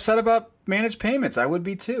 They're upset about managed payments. I would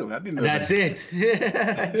be too. That'd be moving. That's it.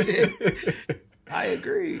 That's it. I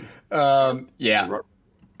agree. Yeah.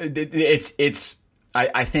 It's.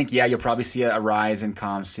 I think, you'll probably see a rise in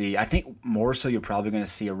ComC. I think more so you're probably going to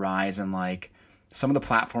see a rise in some of the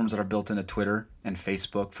platforms that are built into Twitter and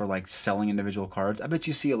Facebook for selling individual cards. I bet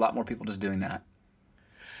you see a lot more people just doing that.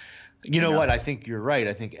 You know what? I think you're right.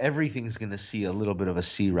 I think everything's going to see a little bit of a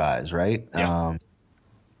C rise, right? Yeah.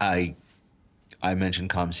 I mention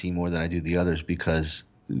ComC more than I do the others because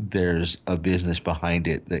there's a business behind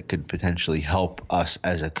it that could potentially help us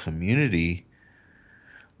as a community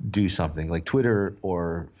do something. Like Twitter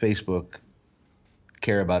or Facebook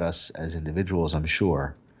care about us as individuals, I'm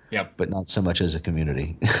sure. Yep. But not so much as a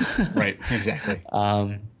community. Right. Exactly.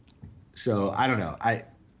 So I don't know.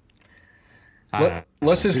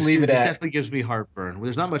 Let's just leave it at. This definitely gives me heartburn.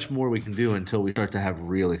 There's not much more we can do until we start to have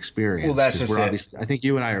real experience. Well, that's just it. I think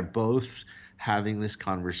you and I are both having this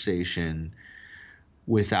conversation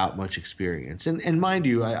without much experience. And mind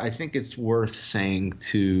you, I think it's worth saying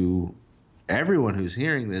to everyone who's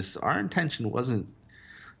hearing this, our intention wasn't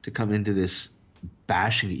to come into this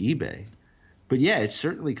bashing eBay. But yeah, it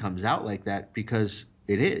certainly comes out like that because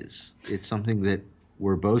it is. It's something that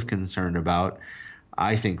we're both concerned about,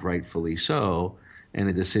 I think rightfully so, and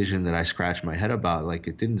a decision that I scratched my head about.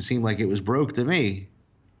 It didn't seem like it was broke to me.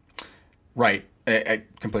 Right. I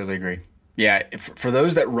completely agree. Yeah, for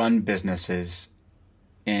those that run businesses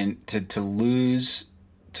and to lose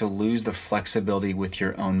the flexibility with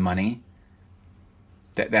your own money,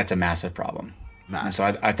 that's a massive problem. And so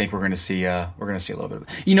I think we're going to see a little bit of it.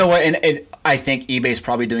 You know what? And I think eBay's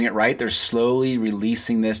probably doing it right. They're slowly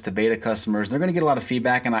releasing this to beta customers. They're going to get a lot of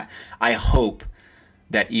feedback, and I hope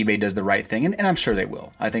that eBay does the right thing, and I'm sure they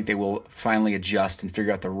will. I think they will finally adjust and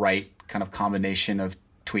figure out the right kind of combination of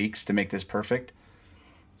tweaks to make this perfect.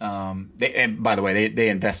 And by the way, they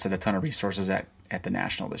invested a ton of resources at the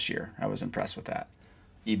National this year. I was impressed with that.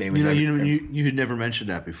 eBay was. You had never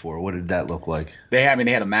mentioned that before. What did that look like? They had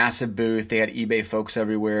a massive booth. They had eBay folks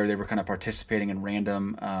everywhere. They were kind of participating in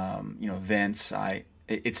random, events. I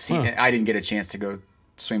didn't get a chance to go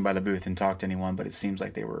swing by the booth and talk to anyone, but it seems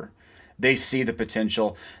like they see the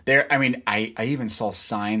potential there. I mean, I even saw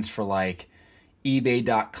signs for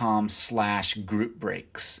ebay.com/group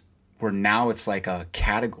breaks where now it's like a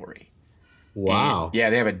category. Wow. And, yeah,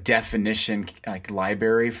 they have a definition like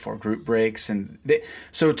library for group breaks, and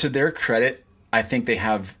so to their credit, I think they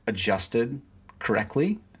have adjusted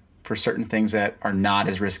correctly for certain things that are not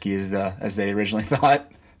as risky as they originally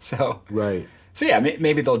thought. So right. So yeah,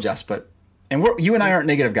 maybe they'll adjust, you and I aren't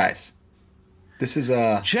negative guys. This is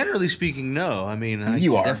generally speaking, no. I mean,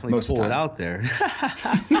 you are definitely most of the pull it time out there.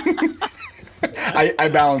 I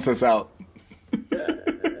balance this out.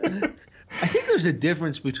 I think there's a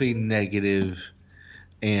difference between negative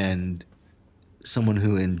and someone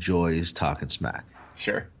who enjoys talking smack.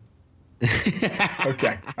 Sure.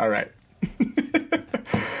 Okay. All right.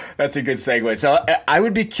 That's a good segue. So I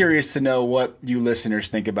would be curious to know what you listeners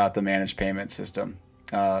think about the managed payment system.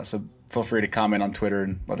 So feel free to comment on Twitter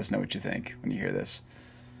and let us know what you think when you hear this.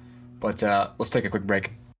 But let's take a quick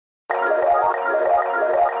break.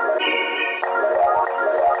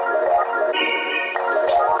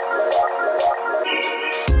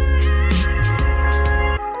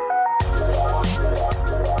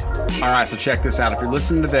 All right, so check this out. If you're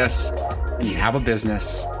listening to this and you have a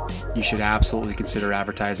business, you should absolutely consider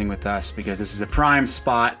advertising with us, because this is a prime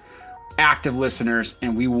spot. Active listeners,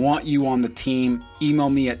 and we want you on the team. Email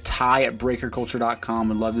me at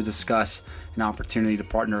ty@breakerculture.com. I'd love to discuss an opportunity to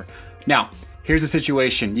partner. Now, here's the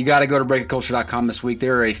situation. You got to go to breakerculture.com this week.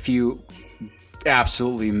 There are a few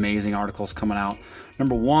absolutely amazing articles coming out.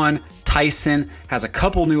 Number one, Tyson has a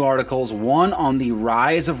couple new articles. One on the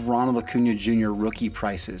rise of Ronald Acuna Jr. rookie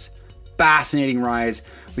prices. Fascinating rise.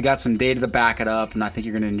 We got some data to back it up, and I think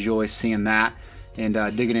you're going to enjoy seeing that and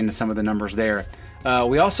digging into some of the numbers there.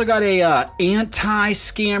 We also got a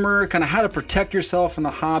anti-scammer, kind of how to protect yourself in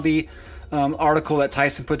the hobby article that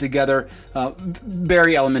Tyson put together.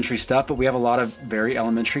 Very elementary stuff, but we have a lot of very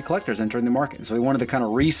elementary collectors entering the market. So we wanted to kind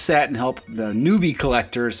of reset and help the newbie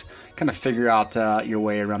collectors kind of figure out your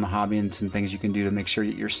way around the hobby and some things you can do to make sure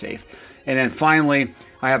that you're safe. And then finally,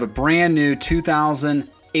 I have a brand new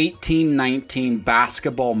 2018-19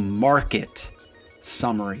 basketball market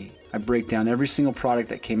summary. I break down every single product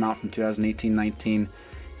that came out from 2018-19,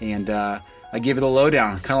 and I give it a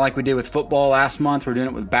lowdown, kind of like we did with football last month. We're doing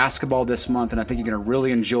it with basketball this month, and I think you're going to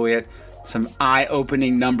really enjoy it. Some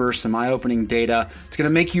eye-opening numbers, some eye-opening data. It's going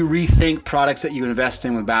to make you rethink products that you invest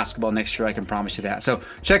in with basketball next year. I can promise you that. So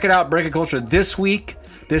check it out, Breaker Culture, this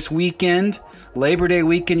weekend, Labor Day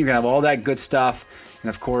weekend. You're going to have all that good stuff. And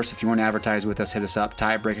of course, if you want to advertise with us, hit us up,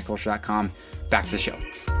 ty@breakerculture.com. Back to the show.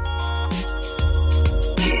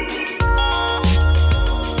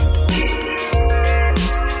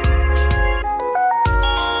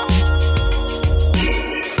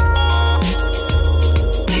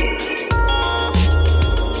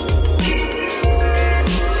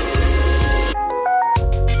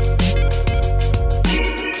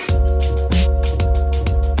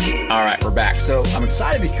 All right, we're back. So I'm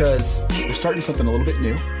excited because we're starting something a little bit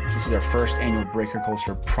new. This is our first annual Breaker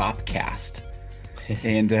Culture Propcast.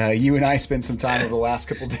 And you and I spent some time over the last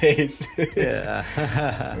couple days. Yeah.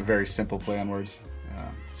 A very simple play on words.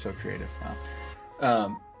 So creative.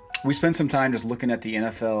 We spent some time just looking at the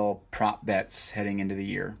NFL prop bets heading into the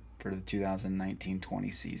year for the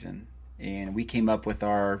 2019-20 season. And we came up with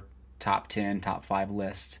our top 10, top 5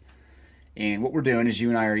 list. And what we're doing is you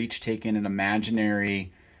and I are each taking an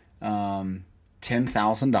imaginary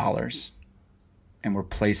 $10,000 and we're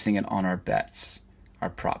placing it on our bets, our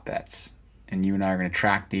prop bets. And you and I are going to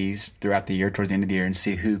track these throughout the year, towards the end of the year, and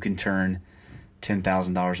see who can turn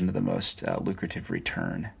 $10,000 into the most lucrative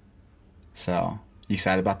return. So, you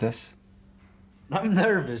excited about this? I'm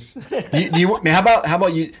nervous. How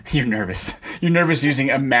about you? You're nervous. You're nervous using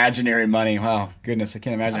imaginary money. Wow, goodness, I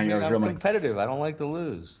can't imagine how you have real money. I'm competitive. I don't like to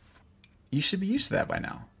lose. You should be used to that by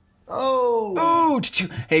now. Oh, did you?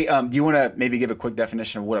 Hey, do you want to maybe give a quick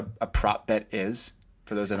definition of what a prop bet is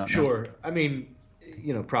for those that don't know? Sure. I mean,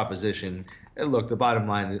 proposition. Look, the bottom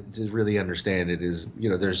line to really understand it is,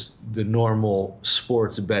 there's the normal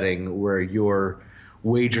sports betting where you're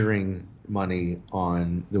wagering money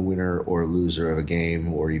on the winner or loser of a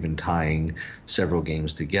game, or even tying several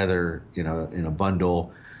games together, in a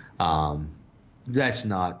bundle. That's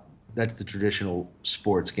the traditional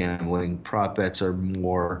sports gambling. Prop bets are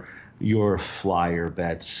more your flyer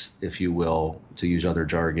bets, if you will, to use other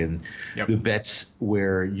jargon. Yep. The bets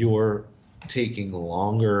where you're taking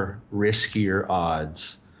longer, riskier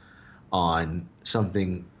odds on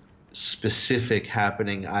something specific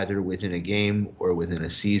happening either within a game or within a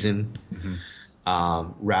season,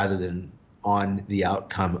 rather than on the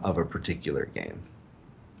outcome of a particular game.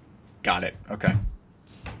 Got it. Okay.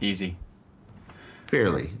 Easy.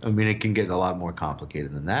 Fairly. I mean, it can get a lot more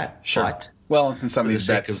complicated than that. Sure. But well, in some of for the these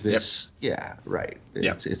sake bets, of this, yeah, right.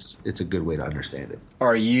 Yep. It's a good way to understand it.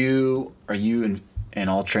 Are you in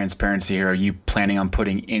all transparency here? Are you planning on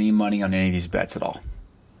putting any money on any of these bets at all?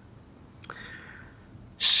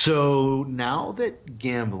 So now that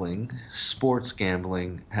sports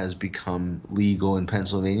gambling, has become legal in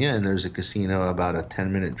Pennsylvania, and there's a casino about a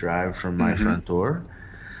 10-minute drive from my front door,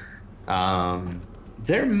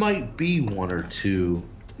 there might be one or two.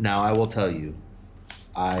 Now, I will tell you,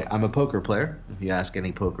 I'm a poker player. If you ask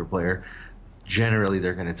any poker player, generally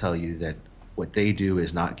they're going to tell you that what they do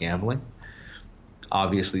is not gambling.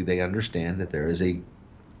 Obviously, they understand that there is an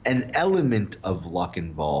element of luck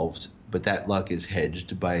involved, but that luck is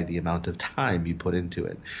hedged by the amount of time you put into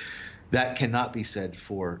it. That cannot be said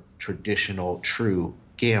for traditional, true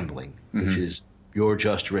gambling, which is you're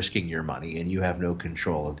just risking your money and you have no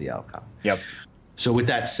control of the outcome. Yep. So with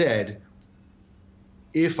that said,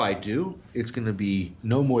 if I do, it's going to be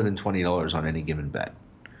no more than $20 on any given bet,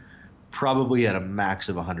 probably at a max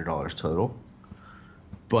of $100 total.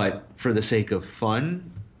 But for the sake of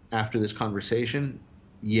fun, after this conversation,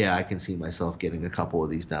 yeah, I can see myself getting a couple of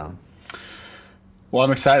these down. Well,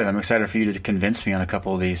 I'm excited. I'm excited for you to convince me on a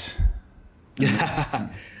couple of these. To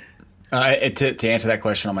answer that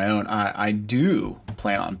question on my own, I do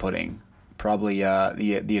plan on putting probably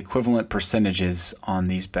the equivalent percentages on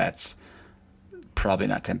these bets. Probably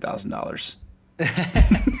not $10,000.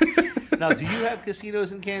 Now, do you have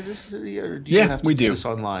casinos in Kansas City, or do you have to do this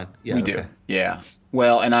online? Yeah, we do. Yeah.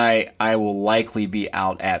 Well, and I will likely be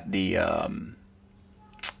out at the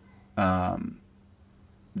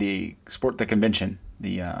convention.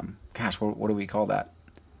 What do we call that?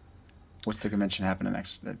 What's the convention happening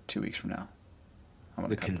next 2 weeks from now?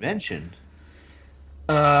 The convention?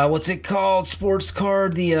 What's it called? Sports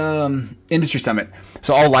card, the industry summit.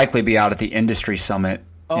 So I'll likely be out at the industry summit.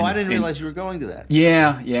 Oh, I didn't realize you were going to that.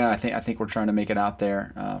 Yeah. I think we're trying to make it out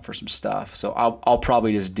there for some stuff. So I'll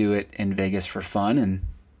probably just do it in Vegas for fun and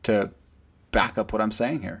to back up what I'm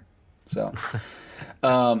saying here. So,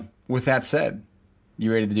 with that said,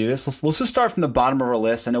 you ready to do this? Let's just start from the bottom of our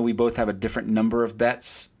list. I know we both have a different number of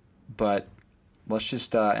bets, but let's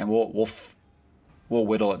just and we'll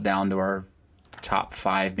whittle it down to our top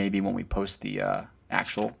 5 maybe when we post the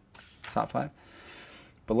actual top 5.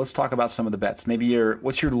 But let's talk about some of the bets. Maybe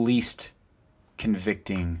what's your least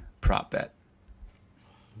convicting prop bet?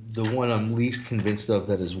 The one I'm least convinced of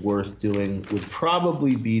that is worth doing would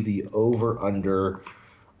probably be the over-under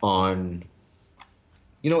on...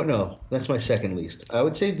 You know what? No, that's my second least. I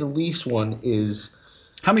would say the least one is...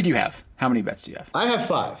 How many do you have? How many bets do you have? I have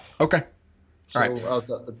 5. Okay. All right.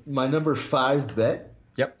 My number 5 bet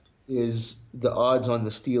is the odds on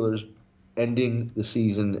the Steelers ending the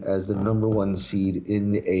season as the number 1 seed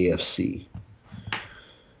in the AFC.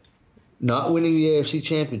 Not winning the AFC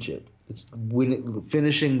Championship. It's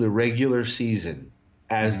finishing the regular season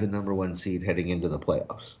as the number 1 seed heading into the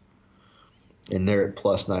playoffs. And they're at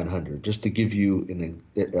plus 900. Just to give you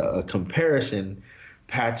a comparison,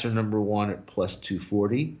 Pats are number 1 at plus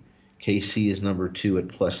 240. KC is number 2 at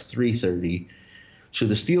plus 330. So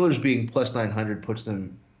the Steelers being plus 900 puts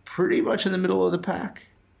them pretty much in the middle of the pack,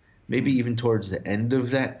 maybe even towards the end of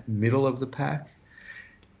that middle of the pack.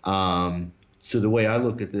 So the way I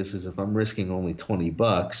look at this is if I'm risking only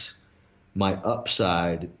 $20, my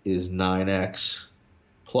upside is 9x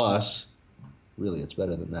plus. Really, it's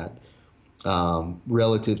better than that.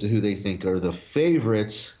 Relative to who they think are the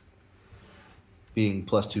favorites, being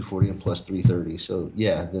plus 240 and plus 330. So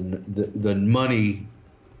yeah, the money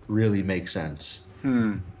really makes sense.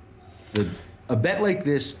 A bet like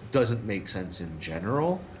this doesn't make sense in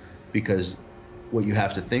general because what you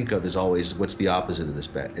have to think of is always what's the opposite of this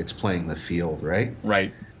bet. It's playing the field, right?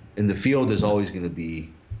 Right. And the field is always going to be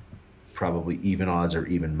probably even odds or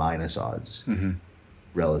even minus odds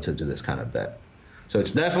relative to this kind of bet. So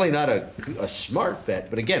it's definitely not a smart bet.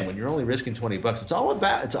 But again, when you're only risking $20,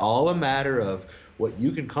 it's all a matter of what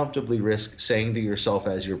you can comfortably risk saying to yourself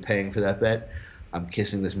as you're paying for that bet. I'm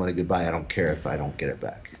kissing this money goodbye. I don't care if I don't get it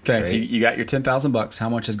back. Okay, right? So you got your $10,000. How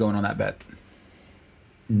much is going on that bet?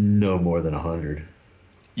 No more than 100.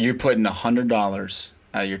 You're putting $100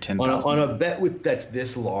 out of your $10,000 on a bet that's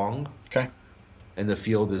this long. Okay. And the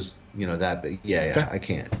field is that big. Yeah, okay. I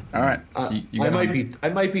can't. All right. So I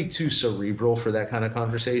might be too cerebral for that kind of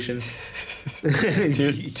conversation.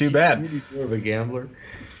 too bad. You're more of a gambler.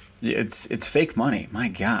 Yeah, it's fake money. My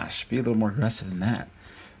gosh, be a little more aggressive than that.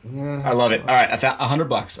 I love it. All right,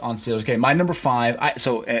 $100 on Steelers. Okay, my number 5.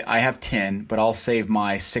 I have 10, but I'll save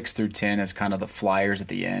my 6 through 10 as kind of the flyers at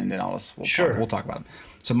the end, and we'll talk about them.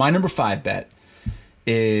 So my number 5 bet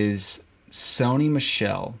is Sony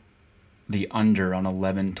Michel, the under on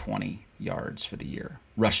 1120 yards for the year,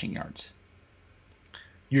 rushing yards.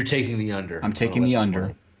 You're taking the under. I'm taking the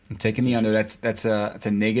under. I'm taking the under. That's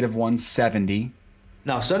a negative 170.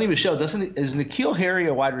 Now, Sonny Michel, is N'Keal Harry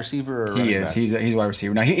a wide receiver? Or he is. Back? He's a wide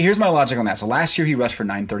receiver. Now, here's my logic on that. So last year he rushed for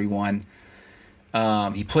 931.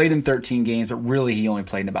 He played in 13 games, but really he only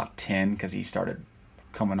played in about 10 because he started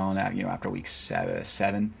coming on at after week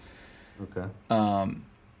seven. Okay.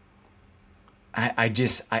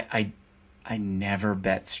 I never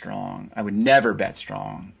bet strong. I would never bet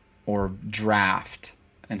strong or draft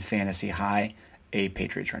in fantasy high a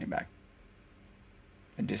Patriots running back.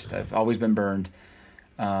 I've always been burned.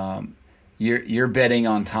 You're betting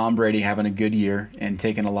on Tom Brady having a good year and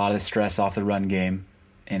taking a lot of the stress off the run game,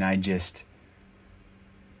 and I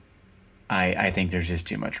think there's just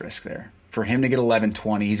too much risk there. For him to get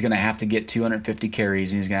 11-20, he's going to have to get 250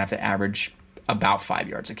 carries, and he's going to have to average about 5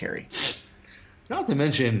 yards a carry. Not to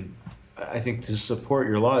mention, I think to support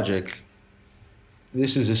your logic,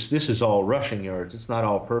 this is all rushing yards. It's not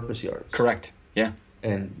all-purpose yards. Correct. Yeah.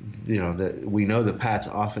 And we know the Pats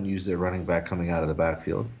often use their running back coming out of the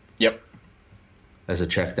backfield. Yep. As a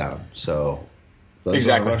check down. So those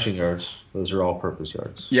aren't rushing yards. Those are all-purpose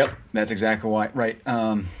yards. Yep. That's exactly right.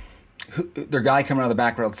 Their guy coming out of the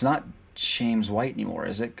backfield, it's not James White anymore,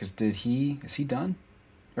 is it? Because is he done?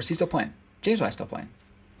 Or is he still playing? James White's still playing.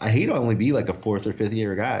 He'd only be like a 4th or 5th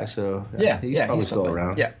year guy, so he's probably still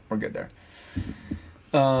around. Yeah, we're good there.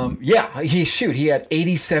 He had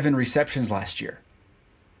 87 receptions last year.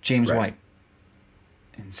 James White.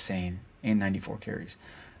 Insane. And 94 carries,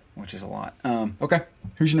 which is a lot. Okay.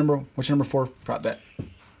 What's your number 4 prop bet?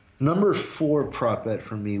 Number 4 prop bet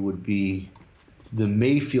for me would be the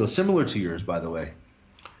Mayfield, similar to yours, by the way.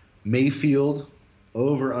 Mayfield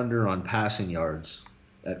over-under on passing yards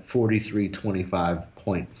at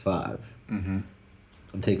 43.25.5. Mm-hmm.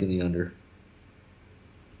 I'm taking the under.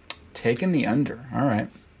 Taking the under. All right.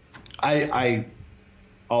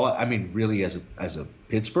 Really, as a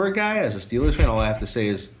Pittsburgh guy, as a Steelers fan, all I have to say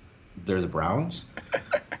is they're the Browns.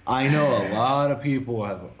 I know a lot of people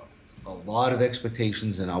have a lot of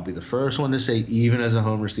expectations, and I'll be the first one to say, even as a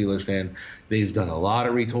Homer Steelers fan, they've done a lot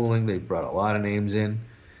of retooling. They've brought a lot of names in.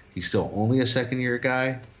 He's still only a second-year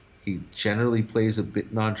guy. He generally plays a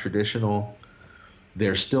bit non-traditional.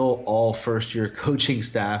 They're still all first-year coaching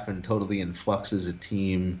staff and totally in flux as a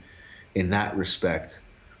team in that respect.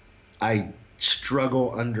 I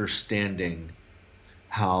struggle understanding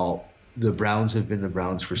how the Browns have been the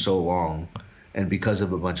Browns for so long, and because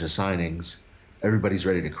of a bunch of signings, everybody's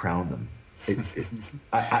ready to crown them.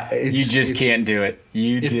 You just can't do it.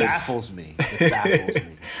 It baffles me. It baffles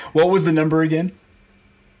me. What was the number again?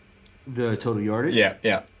 The total yardage?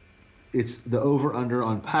 Yeah. It's the over-under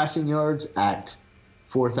on passing yards at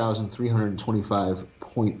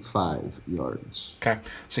 4,325.5 yards. Okay.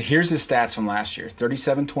 So here's his stats from last year.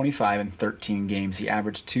 37-25 in 13 games. He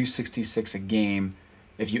averaged 266 a game.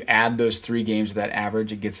 If you add those 3 games to that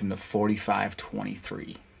average, it gets him to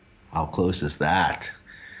 45-23. How close is that?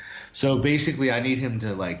 So basically I need him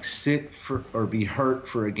to sit for or be hurt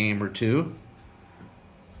for a game or two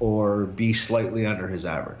or be slightly under his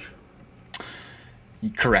average.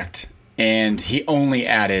 Correct. And he only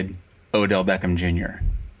added Odell Beckham Jr.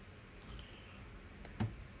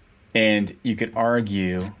 And you could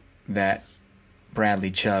argue that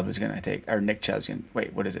Bradley Chubb is going to take, or Nick Chubb's going to,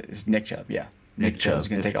 wait, what is it? It's Nick Chubb, yeah. Nick Chubb's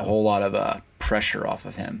going to take a whole lot of pressure off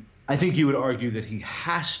of him. I think you would argue that he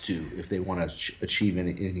has to, if they want to achieve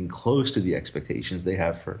anything close to the expectations they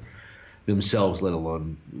have for themselves, let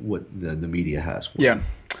alone what the media has for them.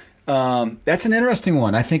 That's an interesting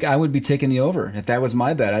one. I think I would be taking the over. If that was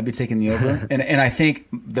my bet, I'd be taking the over. and I think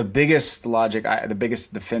the biggest logic, the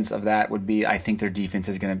biggest defense of that would be I think their defense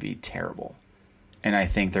is going to be terrible. And I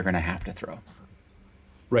think they're going to have to throw.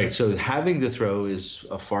 Right. So having to throw is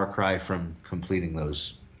a far cry from completing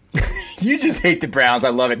those. You just hate the Browns. I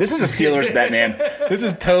love it. This is a Steelers bet, man. This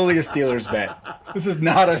is totally a Steelers bet. This is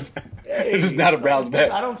not a Browns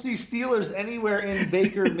bet. I don't see Steelers anywhere in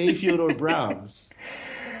Baker, Mayfield, or Browns.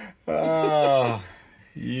 Oh,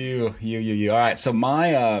 you. All right. So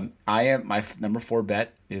my number 4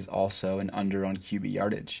 bet is also an under on QB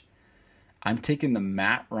yardage. I'm taking the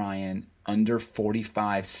Matt Ryan under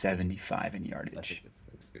 45.75 in yardage.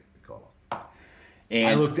 That's a good call.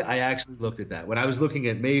 And I actually looked at that when I was looking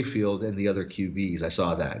at Mayfield and the other QBs. I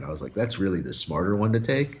saw that and I was like, that's really the smarter one to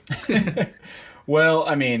take. Well,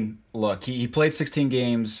 I mean, look, he played 16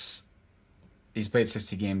 games. He's played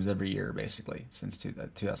 60 games every year, basically, since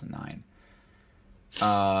 2009.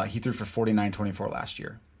 He threw for 49.24 last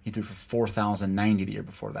year. He threw for 4,090 the year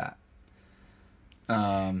before that.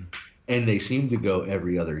 and they seem to go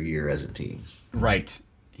every other year as a team. Right.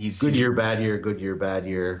 Good year, bad year, good year, bad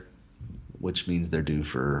year, which means they're due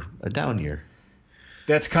for a down year.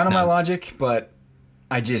 That's kind of my logic, but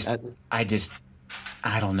I don't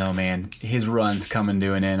know, man. His run's coming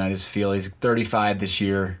to an end. I just feel he's 35 this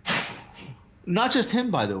year. Not just him,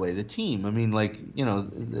 by the way, the team. I mean,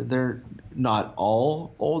 they're not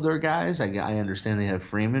all older guys. I understand they have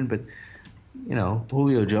Freeman, but,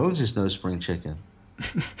 Julio Jones is no spring chicken.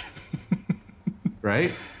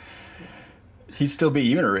 Right? He'd still beat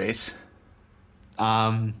you in a race.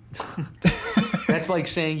 That's like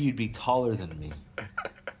saying you'd be taller than me.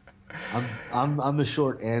 I'm a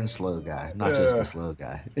short and slow guy, not just a slow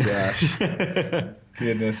guy. Gosh.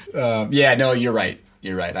 Goodness. No, you're right.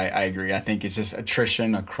 You're right. I agree. I think it's just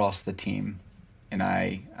attrition across the team. And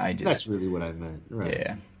I just that's really what I meant.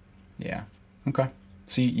 Right. Yeah. Okay.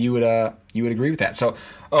 So you would agree with that. So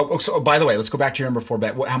by the way, let's go back to your number 4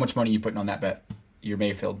 bet. How much money are you putting on that bet? Your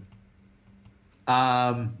Mayfield.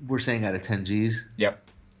 We're saying out of 10 G's. Yep.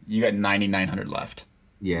 You got 9,900 left.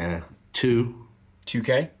 Yeah.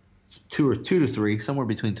 2K? 2 to 3, somewhere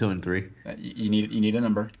between 2 and 3. You need a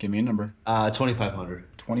number. Give me a number. 2,500.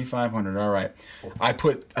 2,500. All right. I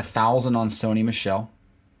put 1,000 on Sony Michel.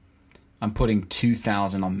 I'm putting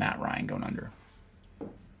 2,000 on Matt Ryan going under.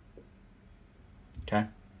 Okay.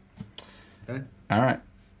 Okay. All right.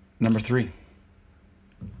 Number 3.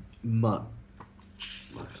 I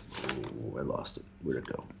lost it. Where'd it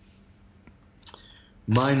go?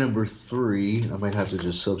 My number 3, I might have to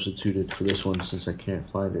just substitute it for this one since I can't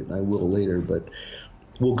find it. I will later, but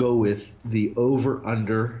we'll go with the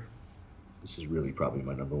over-under. This is really probably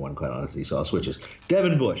my number 1, quite honestly, so I'll switch this.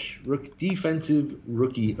 Devin Bush, Defensive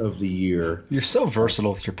Rookie of the Year. You're so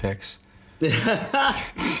versatile with your picks.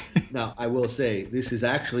 Now, I will say, this is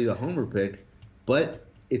actually the homer pick, but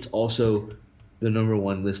it's also the number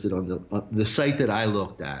 1 listed on the site that I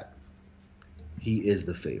looked at. He is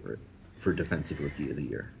the favorite for Defensive Rookie of the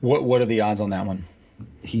Year. What are the odds on that one?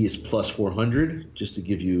 He is plus 400. Just to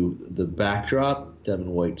give you the backdrop,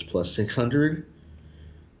 Devin White's plus 600.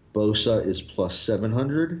 Bosa is plus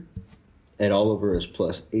 700. Ed Oliver is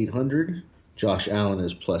plus 800. Josh Allen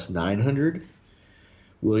is plus 900.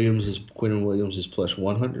 Quinton Williams is plus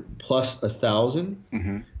 100, plus 1,000.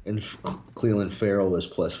 Mm-hmm. And Cleveland Farrell is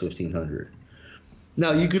plus 1,500.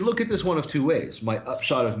 Now, you could look at this one of two ways. My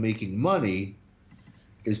upshot of making money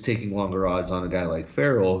is taking longer odds on a guy like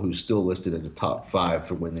Farrell, who's still listed in the top 5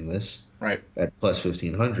 for winning this, right, at plus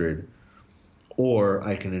 1,500. Or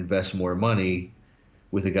I can invest more money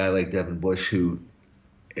with a guy like Devin Bush, who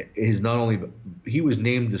is not only – he was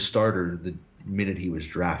named the starter the minute he was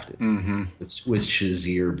drafted, mm-hmm. with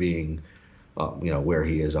Shazier being where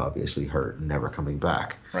he is obviously hurt and never coming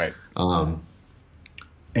back. Right.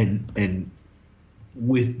 And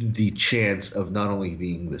with the chance of not only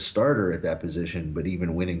being the starter at that position, but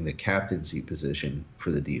even winning the captaincy position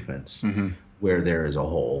for the defense, mm-hmm. where there is a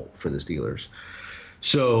hole for the Steelers.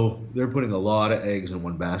 So they're putting a lot of eggs in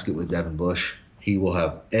one basket with Devin Bush. He will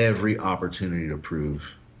have every opportunity to prove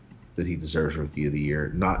that he deserves Rookie of the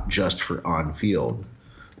Year, not just for on field,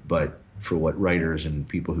 but for what writers and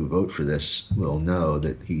people who vote for this will know,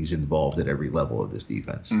 that he's involved at every level of this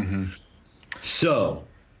defense. Mm-hmm. So,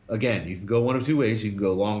 again, you can go one of two ways. You can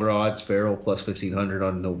go longer odds, Farrell plus 1,500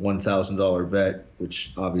 on the $1,000 bet,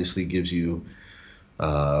 which obviously gives you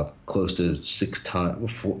close to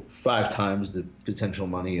 5 times the potential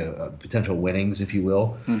money, potential winnings, if you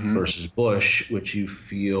will, mm-hmm. versus Bush, which you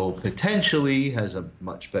feel potentially has a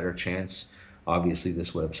much better chance. Obviously, this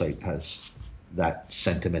website has that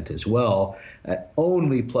sentiment as well at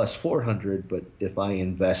only plus 400. But if I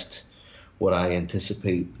invest what I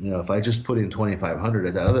anticipate, if I just put in 2,500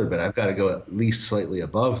 at that other bet, I've got to go at least slightly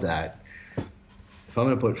above that. If I'm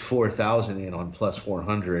going to put 4,000 in on plus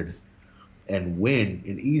 400 and win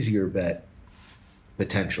an easier bet,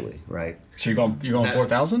 potentially, right? So you're going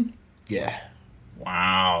 4,000? Yeah.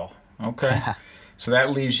 Wow. Okay. So that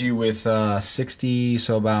leaves you with 60,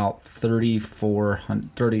 so about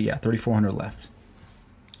 3,400 left.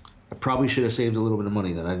 I probably should have saved a little bit of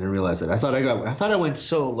money then. I didn't realize that. I thought I went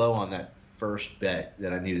so low on that first bet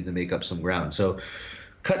that I needed to make up some ground. So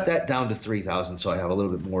cut that down to 3,000, so I have a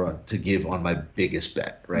little bit more to give on my biggest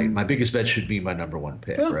bet, right? My biggest bet should be my number 1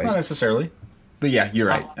 pick, right? Not necessarily. But yeah, you're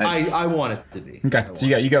right. I want it to be. Okay, so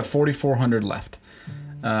you got 4,400 left.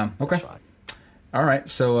 Okay. All right,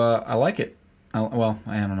 so I like it. I don't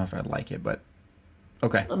know if I like it, but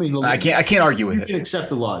okay. I mean, I can't argue with it. You can accept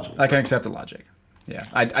the logic. I can accept the logic. Yeah,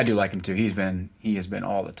 I do like him too. He has been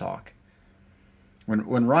all the talk.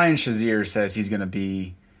 When Ryan Shazier says he's going to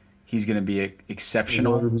be he's going to be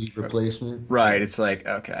exceptional. Worthy replacement. Right. It's like,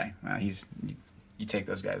 okay, well, you take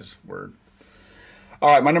those guys' word. All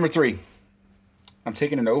right, my number 3. I'm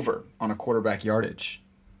taking an over on a quarterback yardage.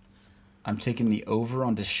 I'm taking the over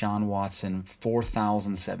on Deshaun Watson,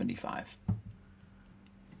 4,075.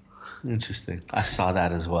 Interesting. I saw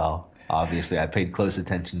that as well. Obviously, I paid close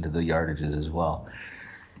attention to the yardages as well.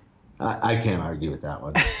 I can't argue with that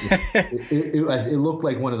one. It looked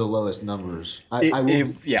like one of the lowest numbers.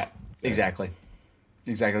 Yeah, exactly.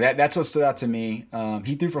 That's what stood out to me.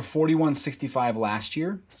 He threw for 41.65 last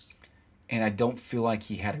year, and I don't feel like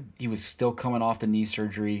he was still coming off the knee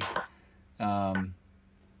surgery, kind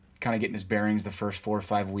of getting his bearings the first 4 or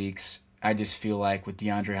 5 weeks. I just feel like with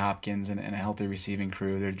DeAndre Hopkins and a healthy receiving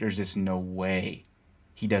crew, there's just no way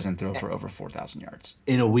he doesn't throw for over 4,000 yards.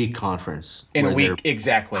 In a weak conference. In a week,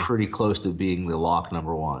 exactly. Pretty close to being the lock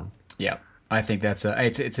number 1. Yeah. I think it's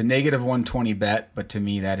a negative 120 bet, but to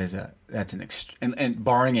me that's and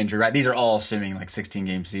barring injury, right? These are all assuming like 16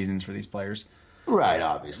 game seasons for these players. Right,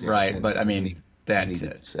 obviously. Right, but I mean that's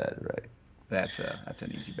it. Said, right. That's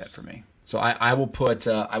an easy bet for me. So I will put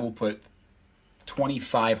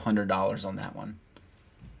 $2,500 on that one,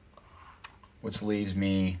 which leaves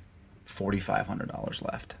me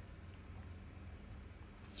 $4,500 left.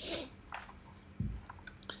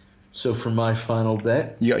 So for my final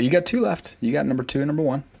bet, you got 2 left. You got number 2 and number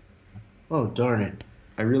 1. Oh darn it!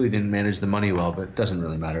 I really didn't manage the money well, but it doesn't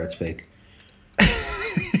really matter. It's fake.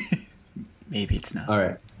 Maybe it's not. All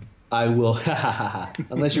right, I will.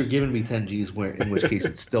 Unless you're giving me 10 G's, in which case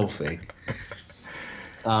it's still fake.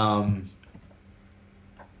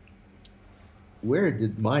 Where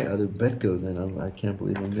did my other bet go then? I can't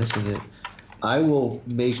believe I'm missing it. I will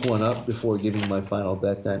make one up before giving my final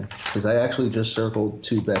bet then, because I actually just circled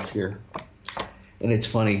 2 bets here. And it's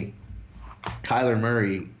funny. Kyler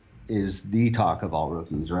Murray is the talk of all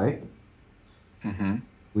rookies, right? Mm-hmm.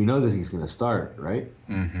 We know that he's going to start, right?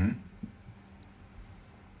 Mm-hmm.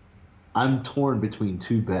 I'm torn between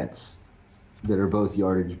 2 bets that are both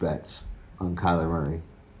yardage bets on Kyler Murray.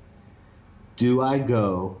 Do I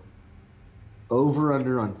go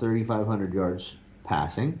over-under on 3,500 yards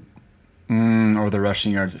passing? Or the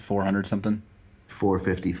rushing yards at 400 something?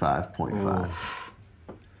 455.5.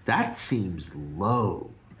 That seems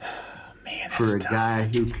low. Man, that's for a tough. guy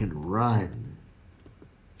who can run.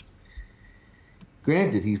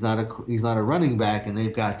 Granted, he's not a running back, and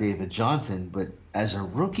they've got David Johnson. But as a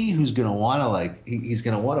rookie, who's going to want to he's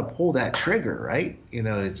going to want to pull that trigger, right? You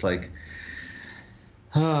know, it's like,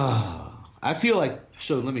 I feel like.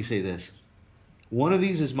 So let me say this: one of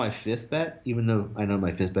these is my 5th bet, even though I know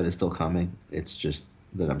my 5th bet is still coming. It's just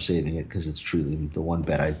that I'm saving it because it's truly the one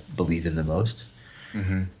bet I believe in the most.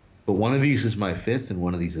 Mm-hmm. But one of these is my 5th, and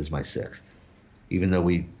one of these is my 6th. Even though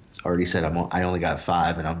we already said I only got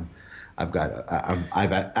 5, and I've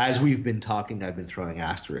as we've been talking, I've been throwing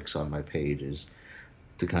asterisks on my pages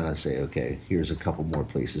to kind of say, okay, here's a couple more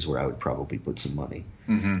places where I would probably put some money.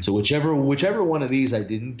 Mm-hmm. So whichever one of these I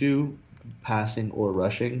didn't do, passing or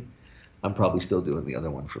rushing, I'm probably still doing the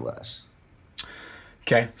other one for less.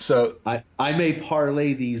 Okay, so I may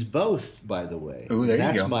parlay these both, by the way. Ooh, there you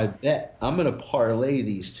go. That's my bet. I'm going to parlay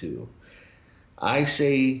these 2. I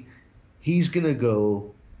say he's going to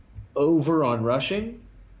go over on rushing.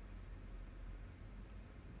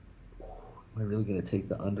 Am I really going to take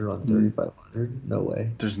the under on 3,500? No way.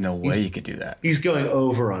 There's no way you could do that. He's going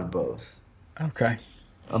over on both. Okay.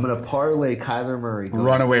 I'm going to parlay Kyler Murray.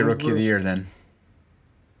 Runaway rookie of the year then.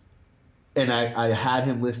 And I had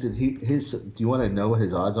him listed. His. Do you want to know what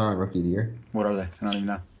his odds are on rookie of the year? What are they? I don't even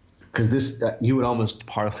know. Because this, you would almost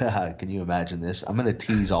parlay. Can you imagine this? I'm going to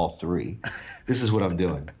tease all 3. This is what I'm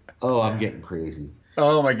doing. Oh, I'm getting crazy.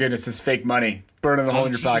 Oh my goodness, it's fake money. Burning a hole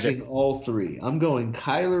in your pocket. I'm teasing all 3. I'm going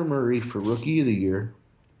Kyler Murray for rookie of the year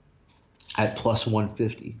at plus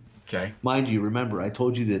 150. Okay. Mind you, remember I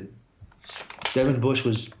told you that Devin Bush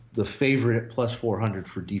was the favorite at plus 400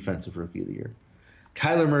 for defensive rookie of the year.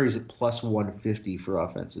 Kyler Murray's at plus 150 for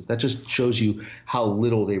offensive. That just shows you how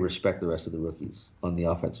little they respect the rest of the rookies on the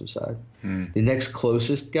offensive side. The next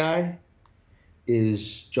closest guy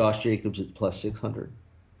is Josh Jacobs at plus 600.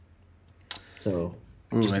 So,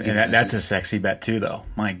 that's a sexy bet too, though.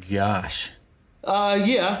 My gosh.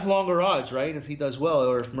 Yeah, longer odds, right? If he does well,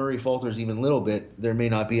 or if Murray falters even a little bit, there may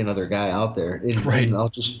not be another guy out there. And I'll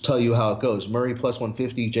just tell you how it goes. Murray plus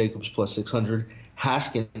 150, Jacobs plus 600.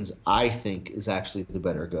 Haskins, I think, is actually the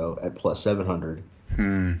better go at plus 700.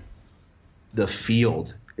 The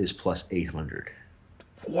field is plus 800.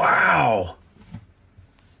 Wow.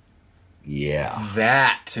 Yeah.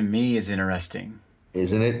 That, to me, is interesting.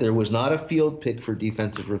 Isn't it? There was not a field pick for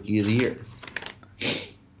defensive rookie of the year.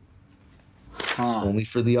 only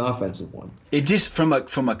for the offensive one. It just from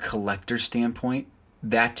a collector standpoint,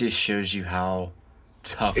 that just shows you how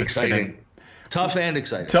tough Exciting. Tough and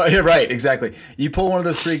exciting. Yeah, right, exactly. You pull one of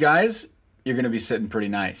those three guys, you're going to be sitting pretty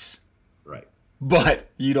nice. Right. But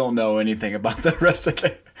you don't know anything about the rest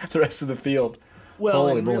of the field. Well,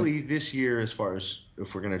 and really this year, as far as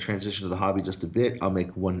if we're going to transition to the hobby just a bit, I'll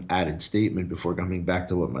make one added statement before coming back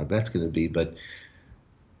to what my bet's going to be. But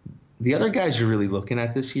the other guys you're really looking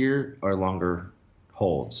at this year are longer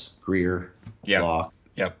holds. Greer, Block.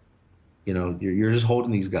 Yep. You know, you're just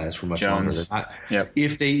holding these guys for much longer than that. Yep.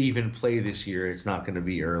 If they even play this year, it's not going to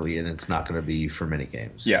be early, and it's not going to be for many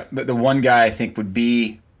games. Yeah. The one guy I think would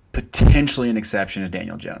be potentially an exception is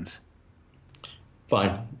Daniel Jones.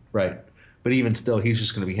 Fine. Right. But even still, he's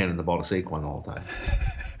just going to be handing the ball to Saquon all the time.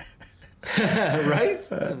 Right?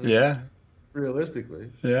 Yeah. Realistically.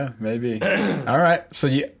 Yeah, maybe. All right. So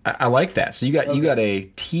I like that. So you got a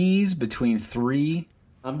tease between 3.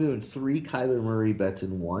 I'm doing 3 Kyler Murray bets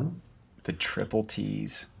in 1. The triple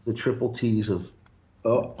tease. The triple tease of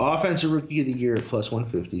offensive rookie of the year at plus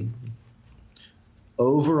 150.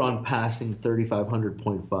 Over on passing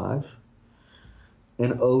 3,500.5.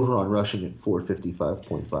 And over on rushing at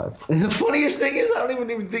 455.5. And the funniest thing is I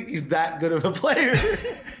don't even think he's that good of a player.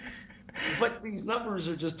 But these numbers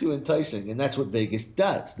are just too enticing, and that's what Vegas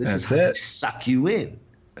does. This is how they suck you in.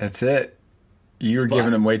 That's it. You're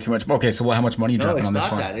giving him way too much. Okay, so how much money are you dropping on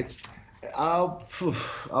this one? No, it's not that. I'll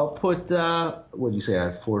put, what did you say? I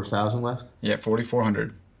have 4,000 left? Yeah,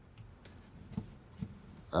 4,400.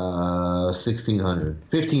 1,600.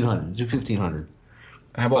 1,500. Do 1,500.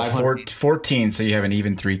 How about 14 so you have an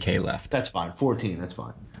even 3K left? That's fine. 14, that's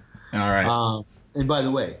fine. All right. And by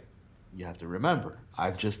the way, you have to remember,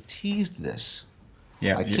 I've just teased this.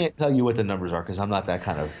 Yeah, I can't tell you what the numbers are because I'm not that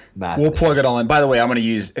kind of math. We'll plug it all in. By the way, I'm going to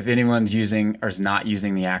use, if anyone's using or is not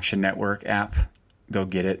using the Action Network app, go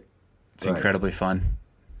get it. It's incredibly fun.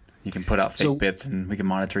 You can put out fake bits and we can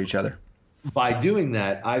monitor each other. By doing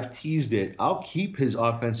that, I've teased it. I'll keep his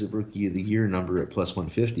offensive rookie of the year number at plus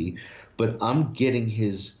 150, but I'm getting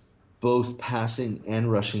his both passing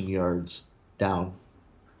and rushing yards down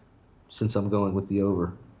since I'm going with the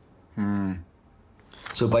over.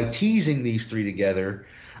 So by teasing these 3 together,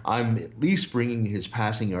 I'm at least bringing his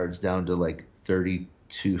passing yards down to like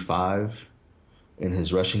 32.5 and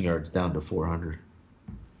his rushing yards down to 400.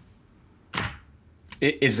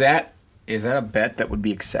 Is that a bet that would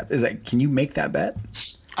be accepted? Can you make that bet?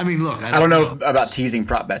 I mean, look, I don't know about teasing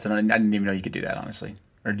prop bets. I didn't even know you could do that, honestly.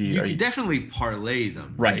 Or do you? You can definitely parlay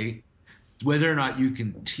them, right? Whether or not you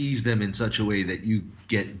can tease them in such a way that you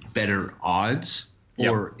get better odds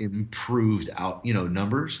or improved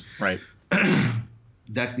numbers. Right.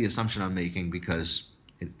 That's the assumption I'm making because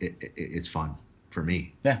it's fun for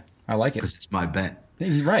me. Yeah, I like it. Because it's my bet.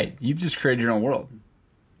 You're right. You've just created your own world.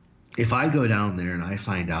 If I go down there and I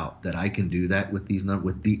find out that I can do that with these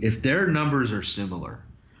if their numbers are similar,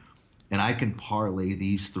 and I can parlay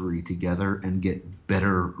these 3 together and get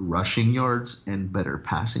better rushing yards and better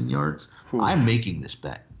passing yards, I'm making this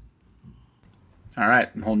bet. All right,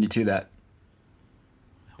 I'm holding you to that.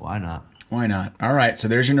 Why not? Why not? All right, so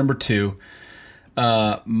there's your number 2.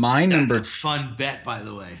 That's a fun bet, by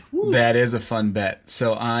the way. Woo. That is a fun bet.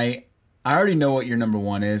 So I already know what your number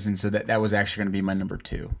 1 is, and so that was actually going to be my number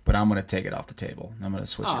 2. But I'm going to take it off the table. I'm going to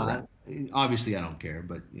switch it around. Obviously, I don't care,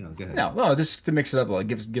 but go ahead. No, just to mix it up a little,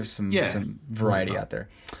 give some variety out there.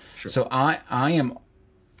 Sure. So I'm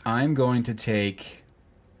going to take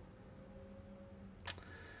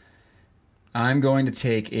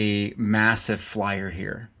a massive flyer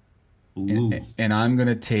here. And I'm going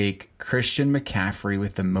to take Christian McCaffrey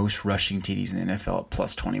with the most rushing TDs in the NFL at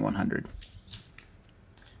plus 2,100.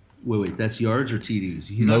 Wait, that's yards or TDs?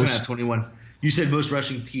 He's not going to have 21. You said most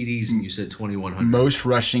rushing TDs and you said 2,100. Most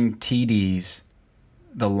rushing TDs,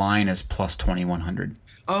 the line is plus 2,100.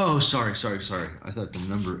 Oh, sorry. I thought the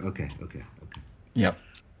number. Okay. Yep.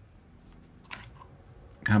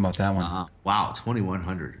 How about that one? Wow,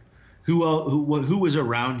 2,100. Who was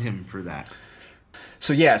around him for that?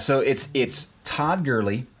 So it's Todd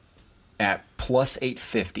Gurley at plus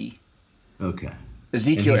 850. Okay.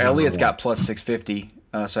 Ezekiel Elliott's got plus 650.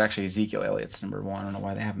 So actually Ezekiel Elliott's number 1. I don't know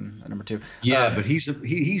why they have him at number 2. Yeah, but he's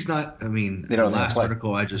not. I mean, the last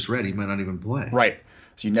article I just read, he might not even play. Right.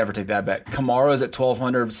 So you never take that bet. Kamara's at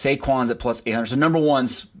 1,200. Saquon's at plus 800. So number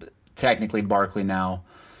 1's technically Barkley now.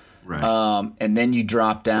 Right. And then you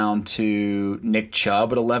drop down to Nick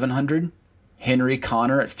Chubb at 1,100. Henry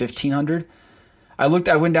Connor at 1,500. I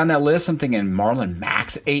went down that list. I'm thinking Marlon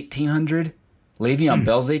Mack's at 1,800. Le'Veon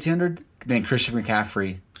Bell's 1,800. Then Christian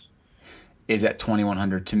McCaffrey is at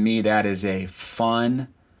 2,100. To me, that is a fun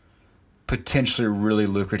potentially really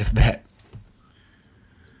lucrative bet.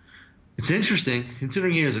 It's interesting,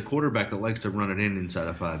 considering he has a quarterback that likes to run it inside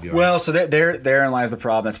of 5 yards. Well, so therein lies the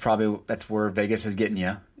problem. That's where Vegas is getting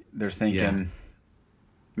you. They're thinking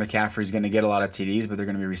McCaffrey's going to get a lot of TDs, but they're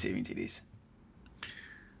going to be receiving TDs.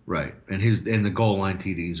 Right, and the goal line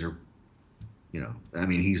TDs are,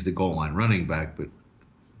 he's the goal line running back, but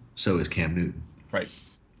so is Cam Newton. Right.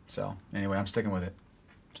 So anyway, I'm sticking with it.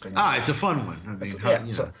 It's a fun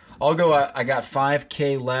one. So I'll go. I got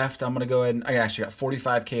 $5K left. I'm gonna go ahead and I actually got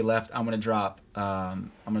 $45K left. I'm gonna drop.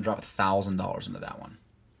 $1,000 into that one.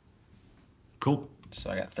 Cool. So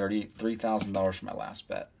I got $33,000 for my last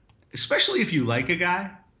bet. Especially if you like a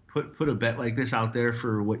guy, put a bet like this out there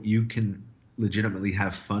for what you can legitimately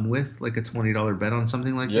have fun with, like a $20 bet on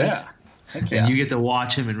something like this. Heck and you get to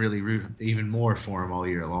watch him and really root even more for him all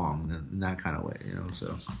year long in that kind of way,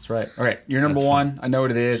 So that's right. All right, you're number one. I know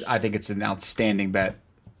what it is. I think it's an outstanding bet.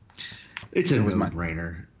 It's a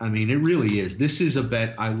no-brainer. I mean, it really is. This is a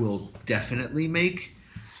bet I will definitely make.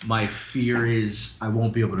 My fear is I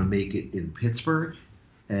won't be able to make it in Pittsburgh.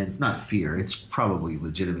 And not fear, it's probably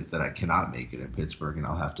legitimate that I cannot make it in Pittsburgh, and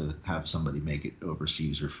I'll have to have somebody make it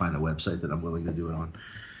overseas or find a website that I'm willing to do it on.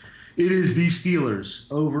 It is the Steelers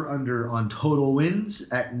over-under on total wins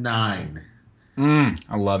at 9. I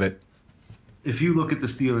love it. If you look at the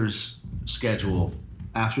Steelers' schedule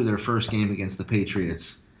after their first game against the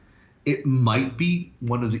Patriots, it might be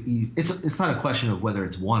one of the it's not a question of whether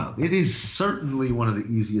it's one of. It is certainly one of the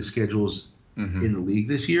easiest schedules in the league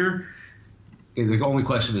this year. And the only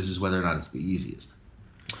question is whether or not it's the easiest.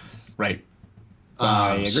 Right.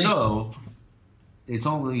 I agree. So it's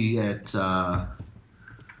only at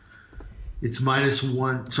it's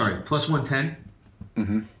plus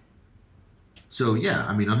 110. So yeah,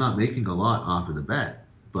 I mean, I'm not making a lot off of the bet,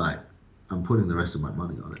 but I'm putting the rest of my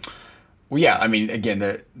money on it. Well, yeah, I mean,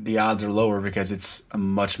 again, the odds are lower because it's a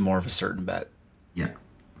much more of a certain bet. Yeah.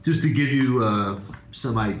 Just to give you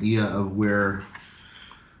some idea of where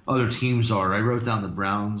other teams are, I wrote down the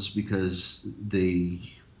Browns because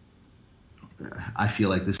I feel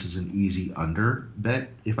like this is an easy under bet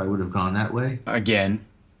if I would have gone that way. Again.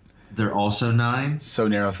 They're also 9. So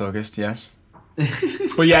narrow focused, yes.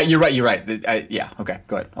 But yeah, you're right. Okay,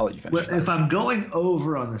 go ahead. I'll let you finish. Well, if I'm going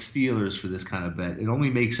over on the Steelers for this kind of bet, it only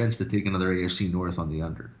makes sense to take another AFC North on the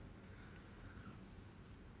under.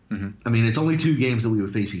 I mean, it's only 2 games that we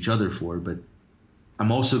would face each other for, but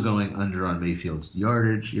I'm also going under on Mayfield's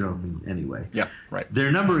yardage. Anyway. Yeah, right.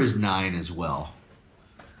 Their number is 9 as well.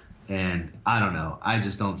 And I don't know. I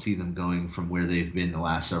just don't see them going from where they've been the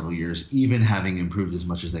last several years, even having improved as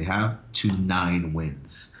much as they have, to 9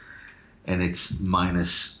 wins. And it's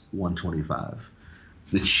minus 125.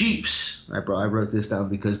 The Chiefs, I wrote this down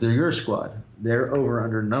because they're your squad. Their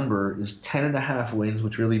over-under number is 10.5 wins,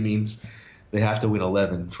 which really means they have to win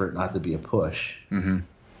 11 for it not to be a push.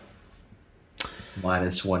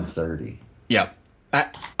 Minus 130. Yeah.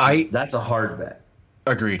 That's a hard bet.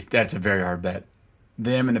 Agreed. That's a very hard bet.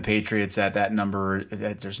 Them and the Patriots at that number,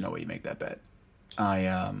 there's no way you make that bet.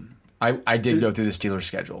 I did go through the Steelers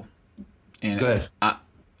schedule. And Good.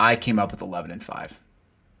 I came up with 11-5.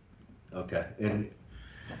 Okay. And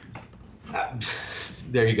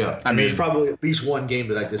there you go. I mean, there's probably at least one game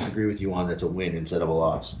that I disagree with you on that's a win instead of a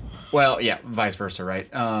loss. Well, yeah, vice versa, right?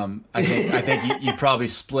 I think you probably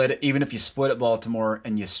split it, even if you split at Baltimore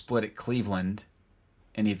and you split at Cleveland,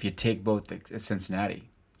 and if you take both at Cincinnati,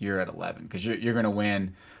 you're at 11 because you're going to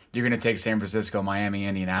win. You're going to take San Francisco, Miami,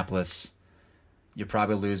 Indianapolis. You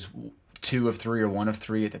probably lose 2 of 3 or 1 of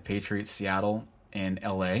 3 at the Patriots, Seattle, and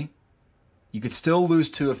LA. You could still lose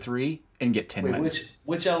 2 of 3 and get 10 wins.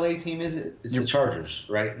 Which LA team is it? It's the Chargers,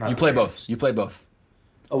 right? You play both. You play both.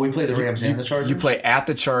 Oh, we play the Rams and the Chargers? You play at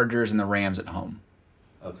the Chargers and the Rams at home.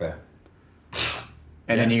 Okay.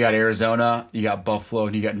 And then you got Arizona, you got Buffalo,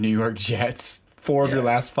 and you got New York Jets. 3 of your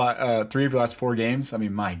last 4 games. I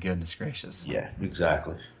mean, my goodness gracious. Yeah,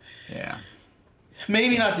 exactly. Yeah.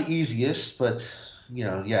 Maybe not the easiest, but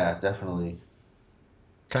definitely.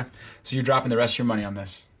 Okay, so you're dropping the rest of your money on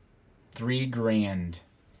this. $3,000.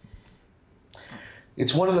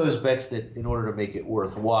 It's one of those bets that, in order to make it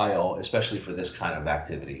worthwhile, especially for this kind of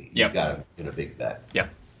activity, you've got to get a big bet. Yep.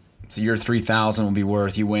 So your $3,000 will be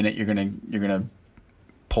worth. You win it, you're gonna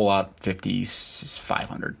pull out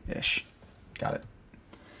 500 ish. Got it.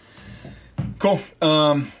 Cool.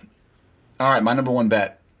 All right, my number one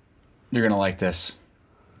bet. You're gonna like this.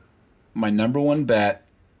 My number one bet.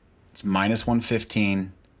 It's minus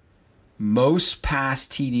 115. Most pass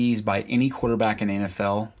TDs by any quarterback in the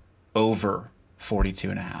NFL over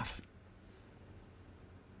 42.5.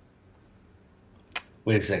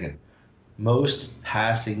 Wait a second. Most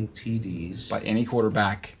passing TDs by any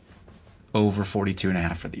quarterback over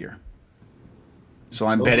 42.5 for the year. So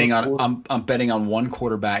I'm betting on one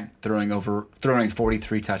quarterback throwing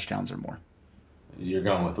 43 touchdowns or more. You're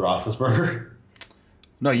going with Roethlisberger?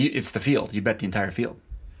 No, it's the field. You bet the entire field.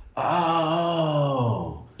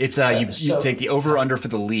 Oh. It's you take the over/under for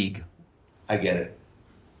the league. I get it.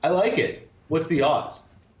 I like it. What's the odds?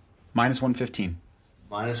 -115.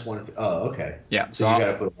 -1. Oh, okay. Yeah. So you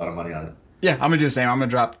got to put a lot of money on it. Yeah, I'm gonna do the same. I'm gonna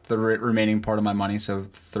drop the remaining part of my money, so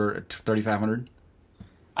 3,500.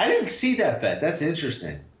 I didn't see that bet. That's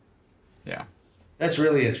interesting. Yeah. That's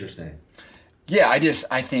really interesting. Yeah, I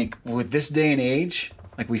think with this day and age,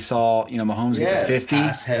 like we saw, Mahomes get to 50.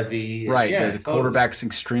 Pass heavy. Right. Yeah, the quarterback's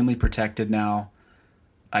extremely protected now.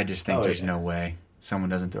 I just think there's no way someone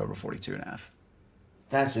doesn't throw over 42.5.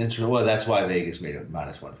 That's interesting. Well, that's why Vegas made it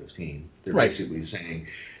 -115. They're right. basically saying,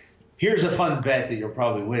 here's a fun bet that you'll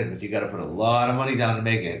probably win, but you got to put a lot of money down to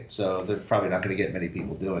make it. So they're probably not going to get many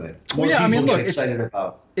people doing it. Well, yeah, I mean, look,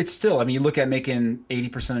 it's still. I mean, you look at making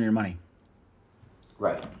 80% of your money.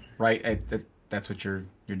 Right. Right. That's what you're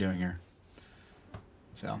doing here.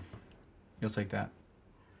 So you'll take that.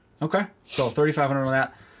 Okay. So 3,500 on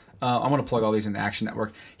that. I'm going to plug all these into Action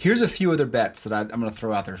Network. Here's a few other bets that I'm going to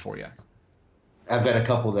throw out there for you. I bet a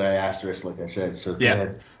couple that I asterisk, like I said. So go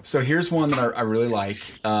ahead. So here's one that I really like.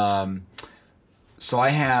 So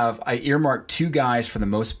I earmarked 2 guys for the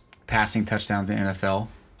most passing touchdowns in the NFL.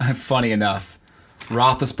 Funny enough,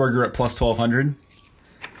 Roethlisberger at +1,200,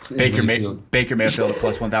 Baker Mayfield at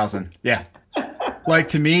 +1,000. Yeah, like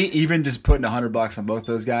to me, even just putting $100 on both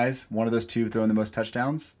those guys, one of those two throwing the most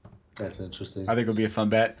touchdowns. That's interesting. I think it would be a fun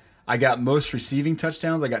bet. I got most receiving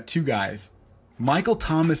touchdowns. I got 2 guys. Michael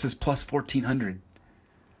Thomas is +1,400.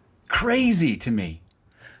 Crazy to me.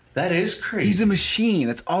 That is crazy. He's a machine.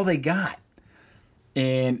 That's all they got.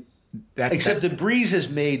 And that's except that Breeze has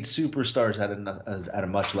made superstars out of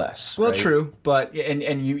much less. Well, right? true, but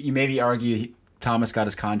and you maybe argue Thomas got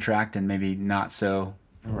his contract and maybe not so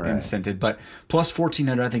incented, but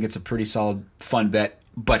 +1,400. I think it's a pretty solid, fun bet.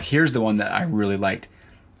 But here's the one that I really liked.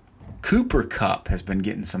 Cooper Kupp has been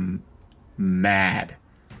getting some mad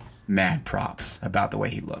props about the way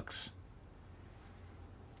he looks.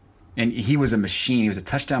 And he was a machine. He was a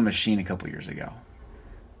touchdown machine a couple years ago.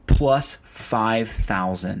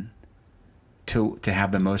 +5,000 to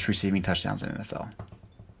have the most receiving touchdowns in the NFL.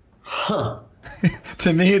 Huh.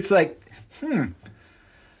 To me, it's like,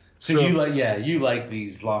 So you like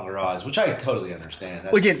these longer odds, which I totally understand.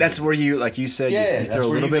 Well, again, that's where you, like you said, you throw a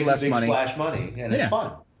little bit less money. Splash money, and it's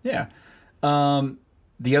fun. Yeah.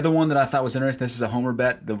 The other one that I thought was interesting, this is a homer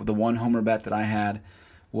bet. The one homer bet that I had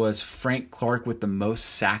was Frank Clark with the most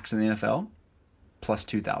sacks in the NFL,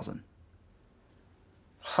 +2,000.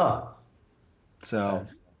 Huh. So,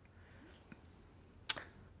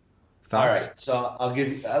 thoughts? All right. So I'll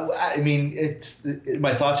give you. I mean,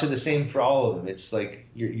 my thoughts are the same for all of them. It's like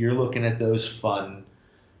you're looking at those fun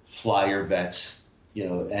flyer bets.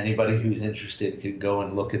 Anybody who's interested could go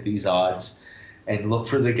and look at these odds and look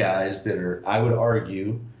for the guys that are. I would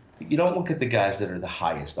argue you don't look at the guys that are the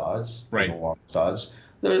highest odds, right? The lowest odds.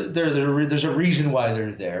 There's a reason why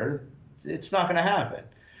they're there. It's not going to happen.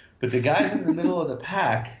 But the guys in the middle of the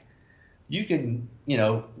pack, you can,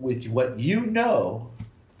 with what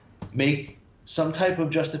make some type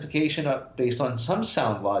of justification up based on some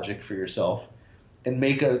sound logic for yourself and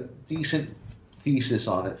make a decent thesis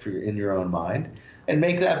on it in your own mind and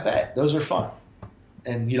make that bet. Those are fun.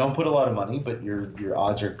 And you don't put a lot of money, but your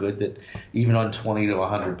odds are good that even on $20 to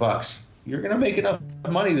 $100, you're going to make enough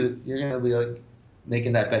money that you're going to be like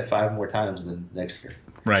making that bet 5 more times than next year.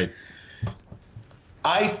 Right.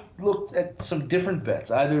 I looked at some different bets,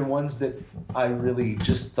 either ones that I really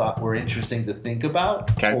just thought were interesting to think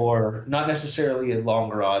about, or not necessarily a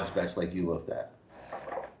longer odds bets like you looked at.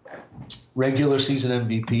 Regular season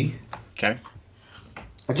MVP. Okay.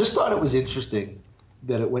 I just thought it was interesting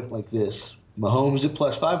that it went like this. Mahomes at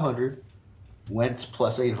 +500, Wentz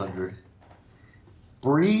 +800,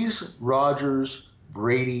 Breeze, Rodgers,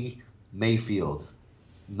 Brady, Mayfield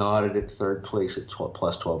nodded at third place at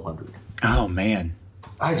 +1,200. Oh, man.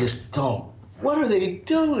 I just don't. What are they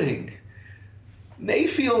doing?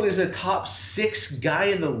 Mayfield is a top 6 guy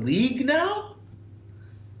in the league now?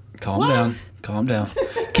 Calm down.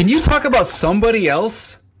 Can you talk about somebody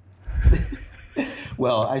else?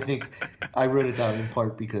 Well, I think I wrote it down in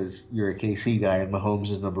part because you're a KC guy and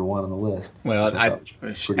Mahomes is number 1 on the list. Well,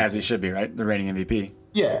 as he should be, right? The reigning MVP.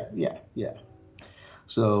 Yeah.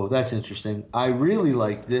 So that's interesting. I really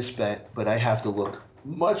like this bet, but I have to look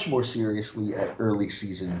much more seriously at early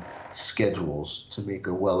season schedules to make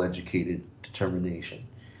a well-educated determination.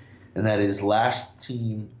 and that is last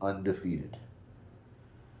team undefeated.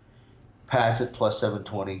 Pats at plus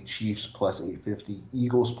 720, Chiefs plus 850,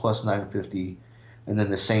 Eagles plus 950, and then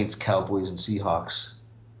the Saints, Cowboys, and Seahawks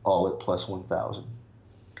all at plus 1,000.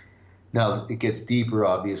 Now, it gets deeper,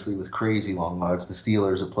 obviously, with crazy long odds. The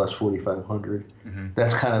Steelers at plus 4,500. Mm-hmm.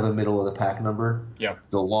 That's kind of a middle-of-the-pack number. Yep.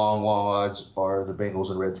 The long odds are the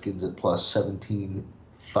Bengals and Redskins at plus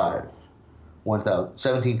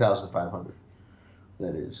 17,500.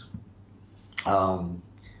 That is.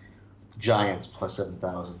 Giants plus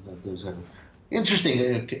 7,000. Those are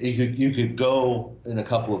interesting. You could go in a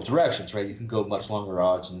couple of directions, right? You can go much longer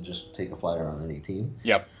odds and just take a flyer on any team.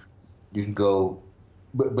 Yep. You can go,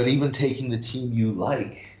 but even taking the team you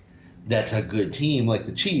like, that's a good team like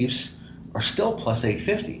the Chiefs, are still plus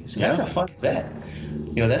 850. So that's a fun bet.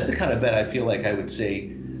 That's the kind of bet I feel like I would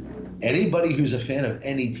say anybody who's a fan of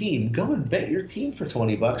any team, go and bet your team for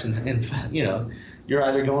 $20, and you're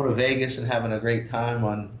either going to Vegas and having a great time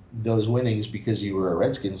on those winnings because you were a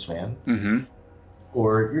Redskins fan, mm-hmm.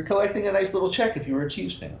 or you're collecting a nice little check if you were a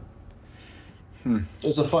Chiefs fan.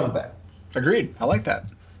 It's a fun bet. Agreed. I like that.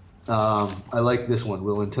 I like this one.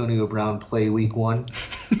 Will Antonio Brown play week 1?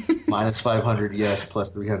 Minus 500, yes.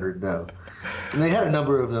 Plus 300, no. And they had a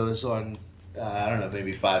number of those on, I don't know,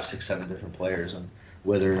 maybe 5, 6, 7 different players on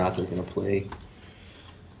whether or not they're going to play.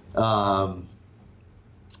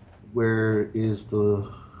 Where is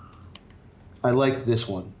the... I like this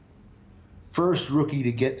one. First rookie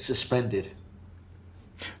to get suspended.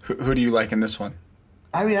 Who do you like in this one?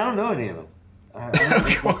 I mean, I don't know any of them.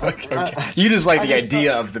 You just like the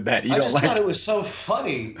idea of the bet. I thought it was so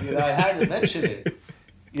funny. I had to mention it.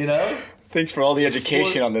 Thanks for all the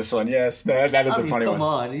education on this one. Yes, that is a funny one. Come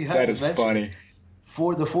on, that is funny.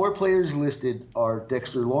 For the 4 players listed are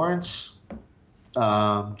Dexter Lawrence,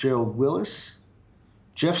 Gerald Willis,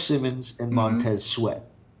 Jeff Simmons, and Montez Sweat.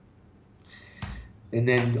 And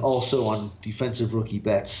then also on defensive rookie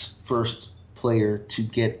bets, first player to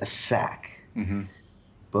get a sack. Mm-hmm.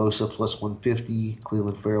 Bosa plus 150,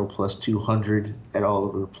 Cleveland Farrell plus 200, Ed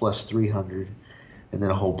Oliver plus 300, and then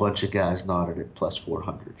a whole bunch of guys nodded at plus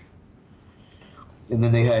 400. And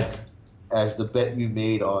then they had, as the bet you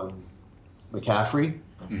made on McCaffrey,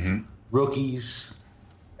 mm-hmm. rookies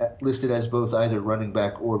listed as both either running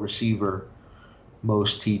back or receiver,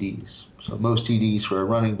 most TDs. So most TDs for a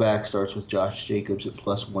running back starts with Josh Jacobs at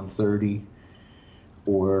plus 130,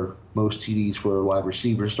 or most TDs for a wide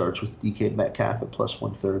receiver starts with DK Metcalf at plus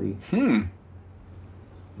 130.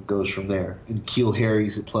 It goes from there. And Keel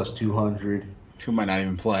Harry's at plus 200. Who might not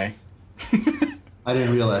even play. I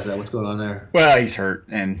didn't realize that. What's going on there? Well, he's hurt,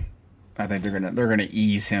 and I think they're gonna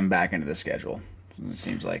ease him back into the schedule. It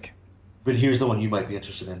seems like. But here's the one you might be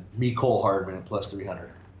interested in: Mecole Hardman at plus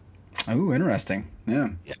 300. Oh, interesting. Yeah.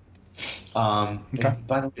 Okay.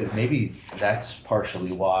 By the way, maybe that's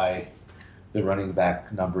partially why the running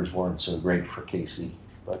back numbers weren't so great for Casey.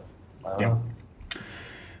 But I don't know.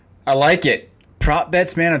 I like it. Prop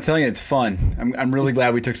bets, man, I'm telling you, it's fun. I'm really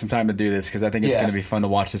glad we took some time to do this because I think it's going to be fun to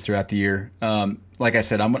watch this throughout the year. Like I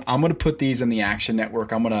said, I'm going to put these in the Action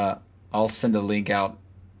Network. I'll send a link out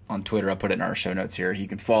on Twitter. I'll put it in our show notes here. You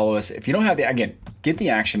can follow us. If you don't have get the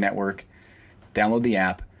Action Network, download the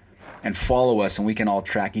app, and follow us, and we can all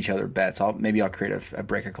track each other bets. Maybe I'll create a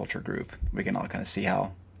Breaker Culture group. We can all kind of see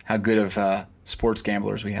how good of sports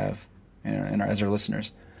gamblers we have as our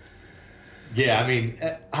listeners. Yeah, I mean,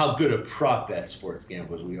 how good of prop bet sports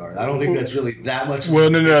gamblers we are. I don't think that's really that much.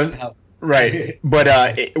 Well, no. Right.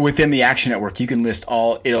 But within the Action Network, you can list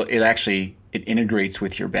all. It integrates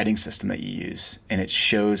with your betting system that you use, and it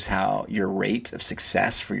shows how your rate of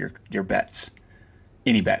success for your bets,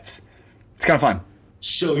 any bets. It's kind of fun.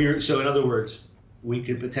 So in other words, we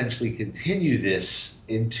could potentially continue this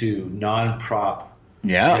into non-prop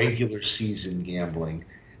regular season gambling,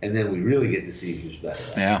 and then we really get to see who's better.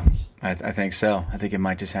 Yeah. I think so. I think it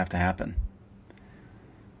might just have to happen.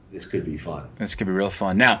 This could be fun. This could be real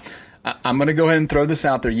fun. Now, I'm going to go ahead and throw this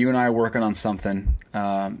out there. You and I are working on something.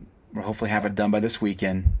 We'll hopefully have it done by this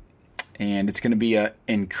weekend. And it's going to be an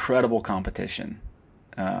incredible competition.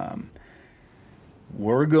 We're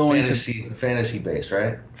going Fantasy-based,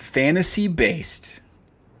 right? Fantasy-based,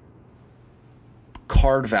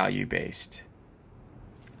 card value-based,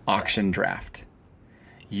 auction draft.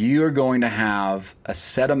 You are going to have a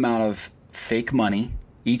set amount of fake money.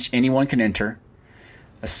 Anyone can enter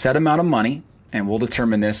a set amount of money, and we'll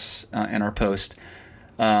determine this in our post.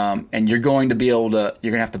 And you're going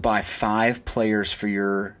to have to buy 5 players for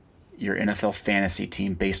your NFL fantasy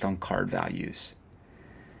team based on card values.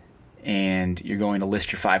 and you're going to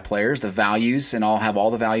list your 5 players, the values, and I'll have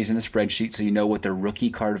all the values in a spreadsheet so you know what their rookie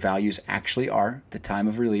card values actually are at the time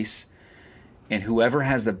of release. And whoever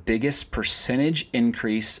has the biggest percentage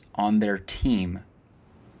increase on their team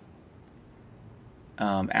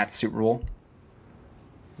at Super Bowl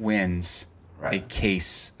wins a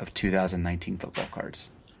case of 2019 football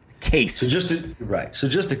cards. Case. So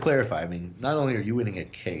just to clarify, I mean, not only are you winning a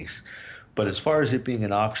case, but as far as it being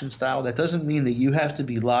an auction style, that doesn't mean that you have to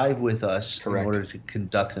be live with us Correct. in order to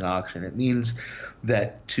conduct an auction. It means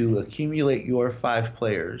that to accumulate your 5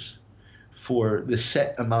 players for the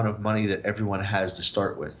set amount of money that everyone has to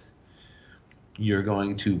start with, you're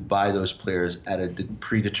going to buy those players at a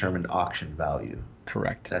predetermined auction value.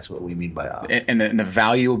 Correct. That's what we mean by auction. And the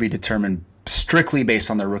value will be determined strictly based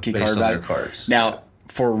on their rookie card value. Their cards. Now,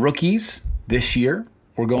 for rookies this year,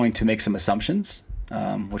 we're going to make some assumptions,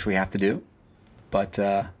 which we have to do. But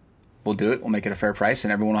we'll do it. We'll make it a fair price,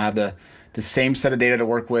 and everyone will have the same set of data to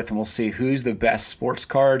work with, and we'll see who's the best sports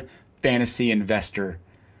card fantasy investor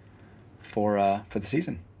for the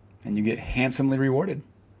season. And you get handsomely rewarded.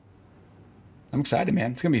 I'm excited,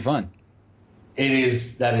 man. It's going to be fun. It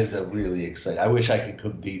is. That is a really exciting. I wish I could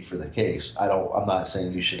compete for the case. I'm not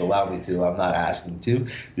saying you should allow me to. I'm not asking to.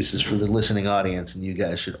 This is for the listening audience, and you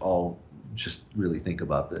guys should all just really think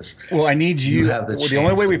about this. Well, I need you. Have the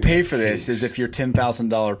only way we pay for this is if your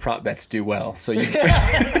 $10,000 prop bets do well. So you.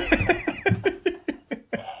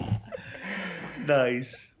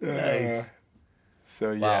 Nice.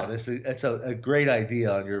 So yeah, wow, it's a great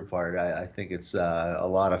idea on your part. I think it's a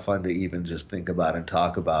lot of fun to even just think about and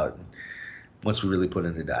talk about. Once we really put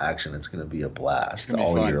it into action, it's going to be a blast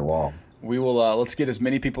all year long. We will. Let's get as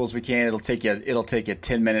many people as we can. It'll take you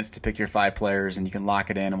 10 minutes to pick your 5 players, and you can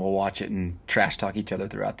lock it in, and we'll watch it and trash talk each other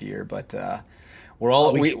throughout the year. But we're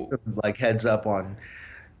all we get some, like heads up on,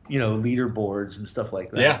 leaderboards and stuff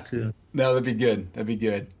like that too. No, that'd be good. That'd be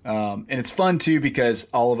good. And it's fun too because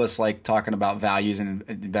all of us like talking about values and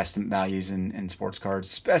investment values in sports cards,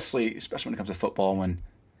 especially when it comes to football. When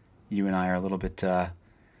you and I are a little bit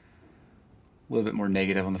more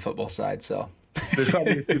negative on the football side, so. There's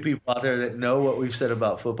probably a few people out there that know what we've said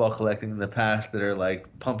about football collecting in the past that are like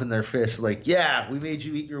pumping their fists like, yeah, we made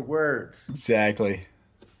you eat your words. Exactly.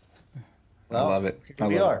 Well, I love it. Here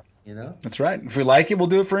we are. That's right. If we like it, we'll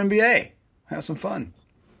do it for NBA. Have some fun.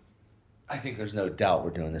 I think there's no doubt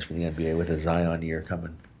we're doing this for the NBA with a Zion year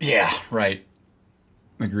coming. Yeah, right.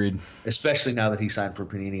 Agreed. Especially now that he signed for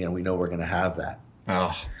Panini and we know we're going to have that.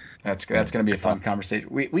 Oh, that's going to be a fun conversation.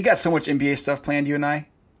 We got so much NBA stuff planned, you and I.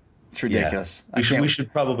 It's ridiculous. Yeah. We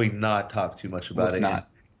should probably not talk too much about it. Let's not.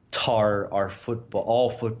 Tar our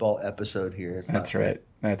football episode here. That's right.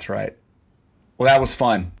 That's right. Well, that was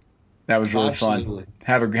fun. That was really fun.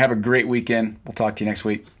 Have a great weekend. We'll talk to you next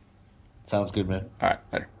week. Sounds good, man. All right.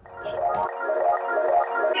 Later.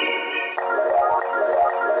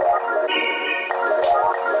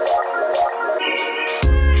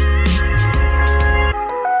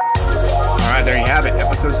 There you have it.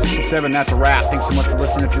 Episode 67. That's a wrap. Thanks so much for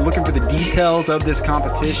listening. If you're looking for the details of this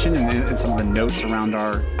competition and some of the notes around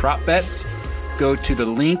our prop bets, go to the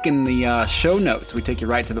link in the show notes. We take you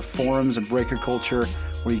right to the forums of Breaker Culture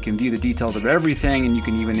where you can view the details of everything and you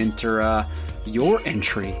can even enter your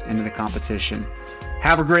entry into the competition.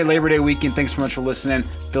 Have a great Labor Day weekend. Thanks so much for listening.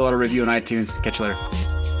 Fill out a review on iTunes. Catch you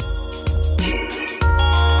later.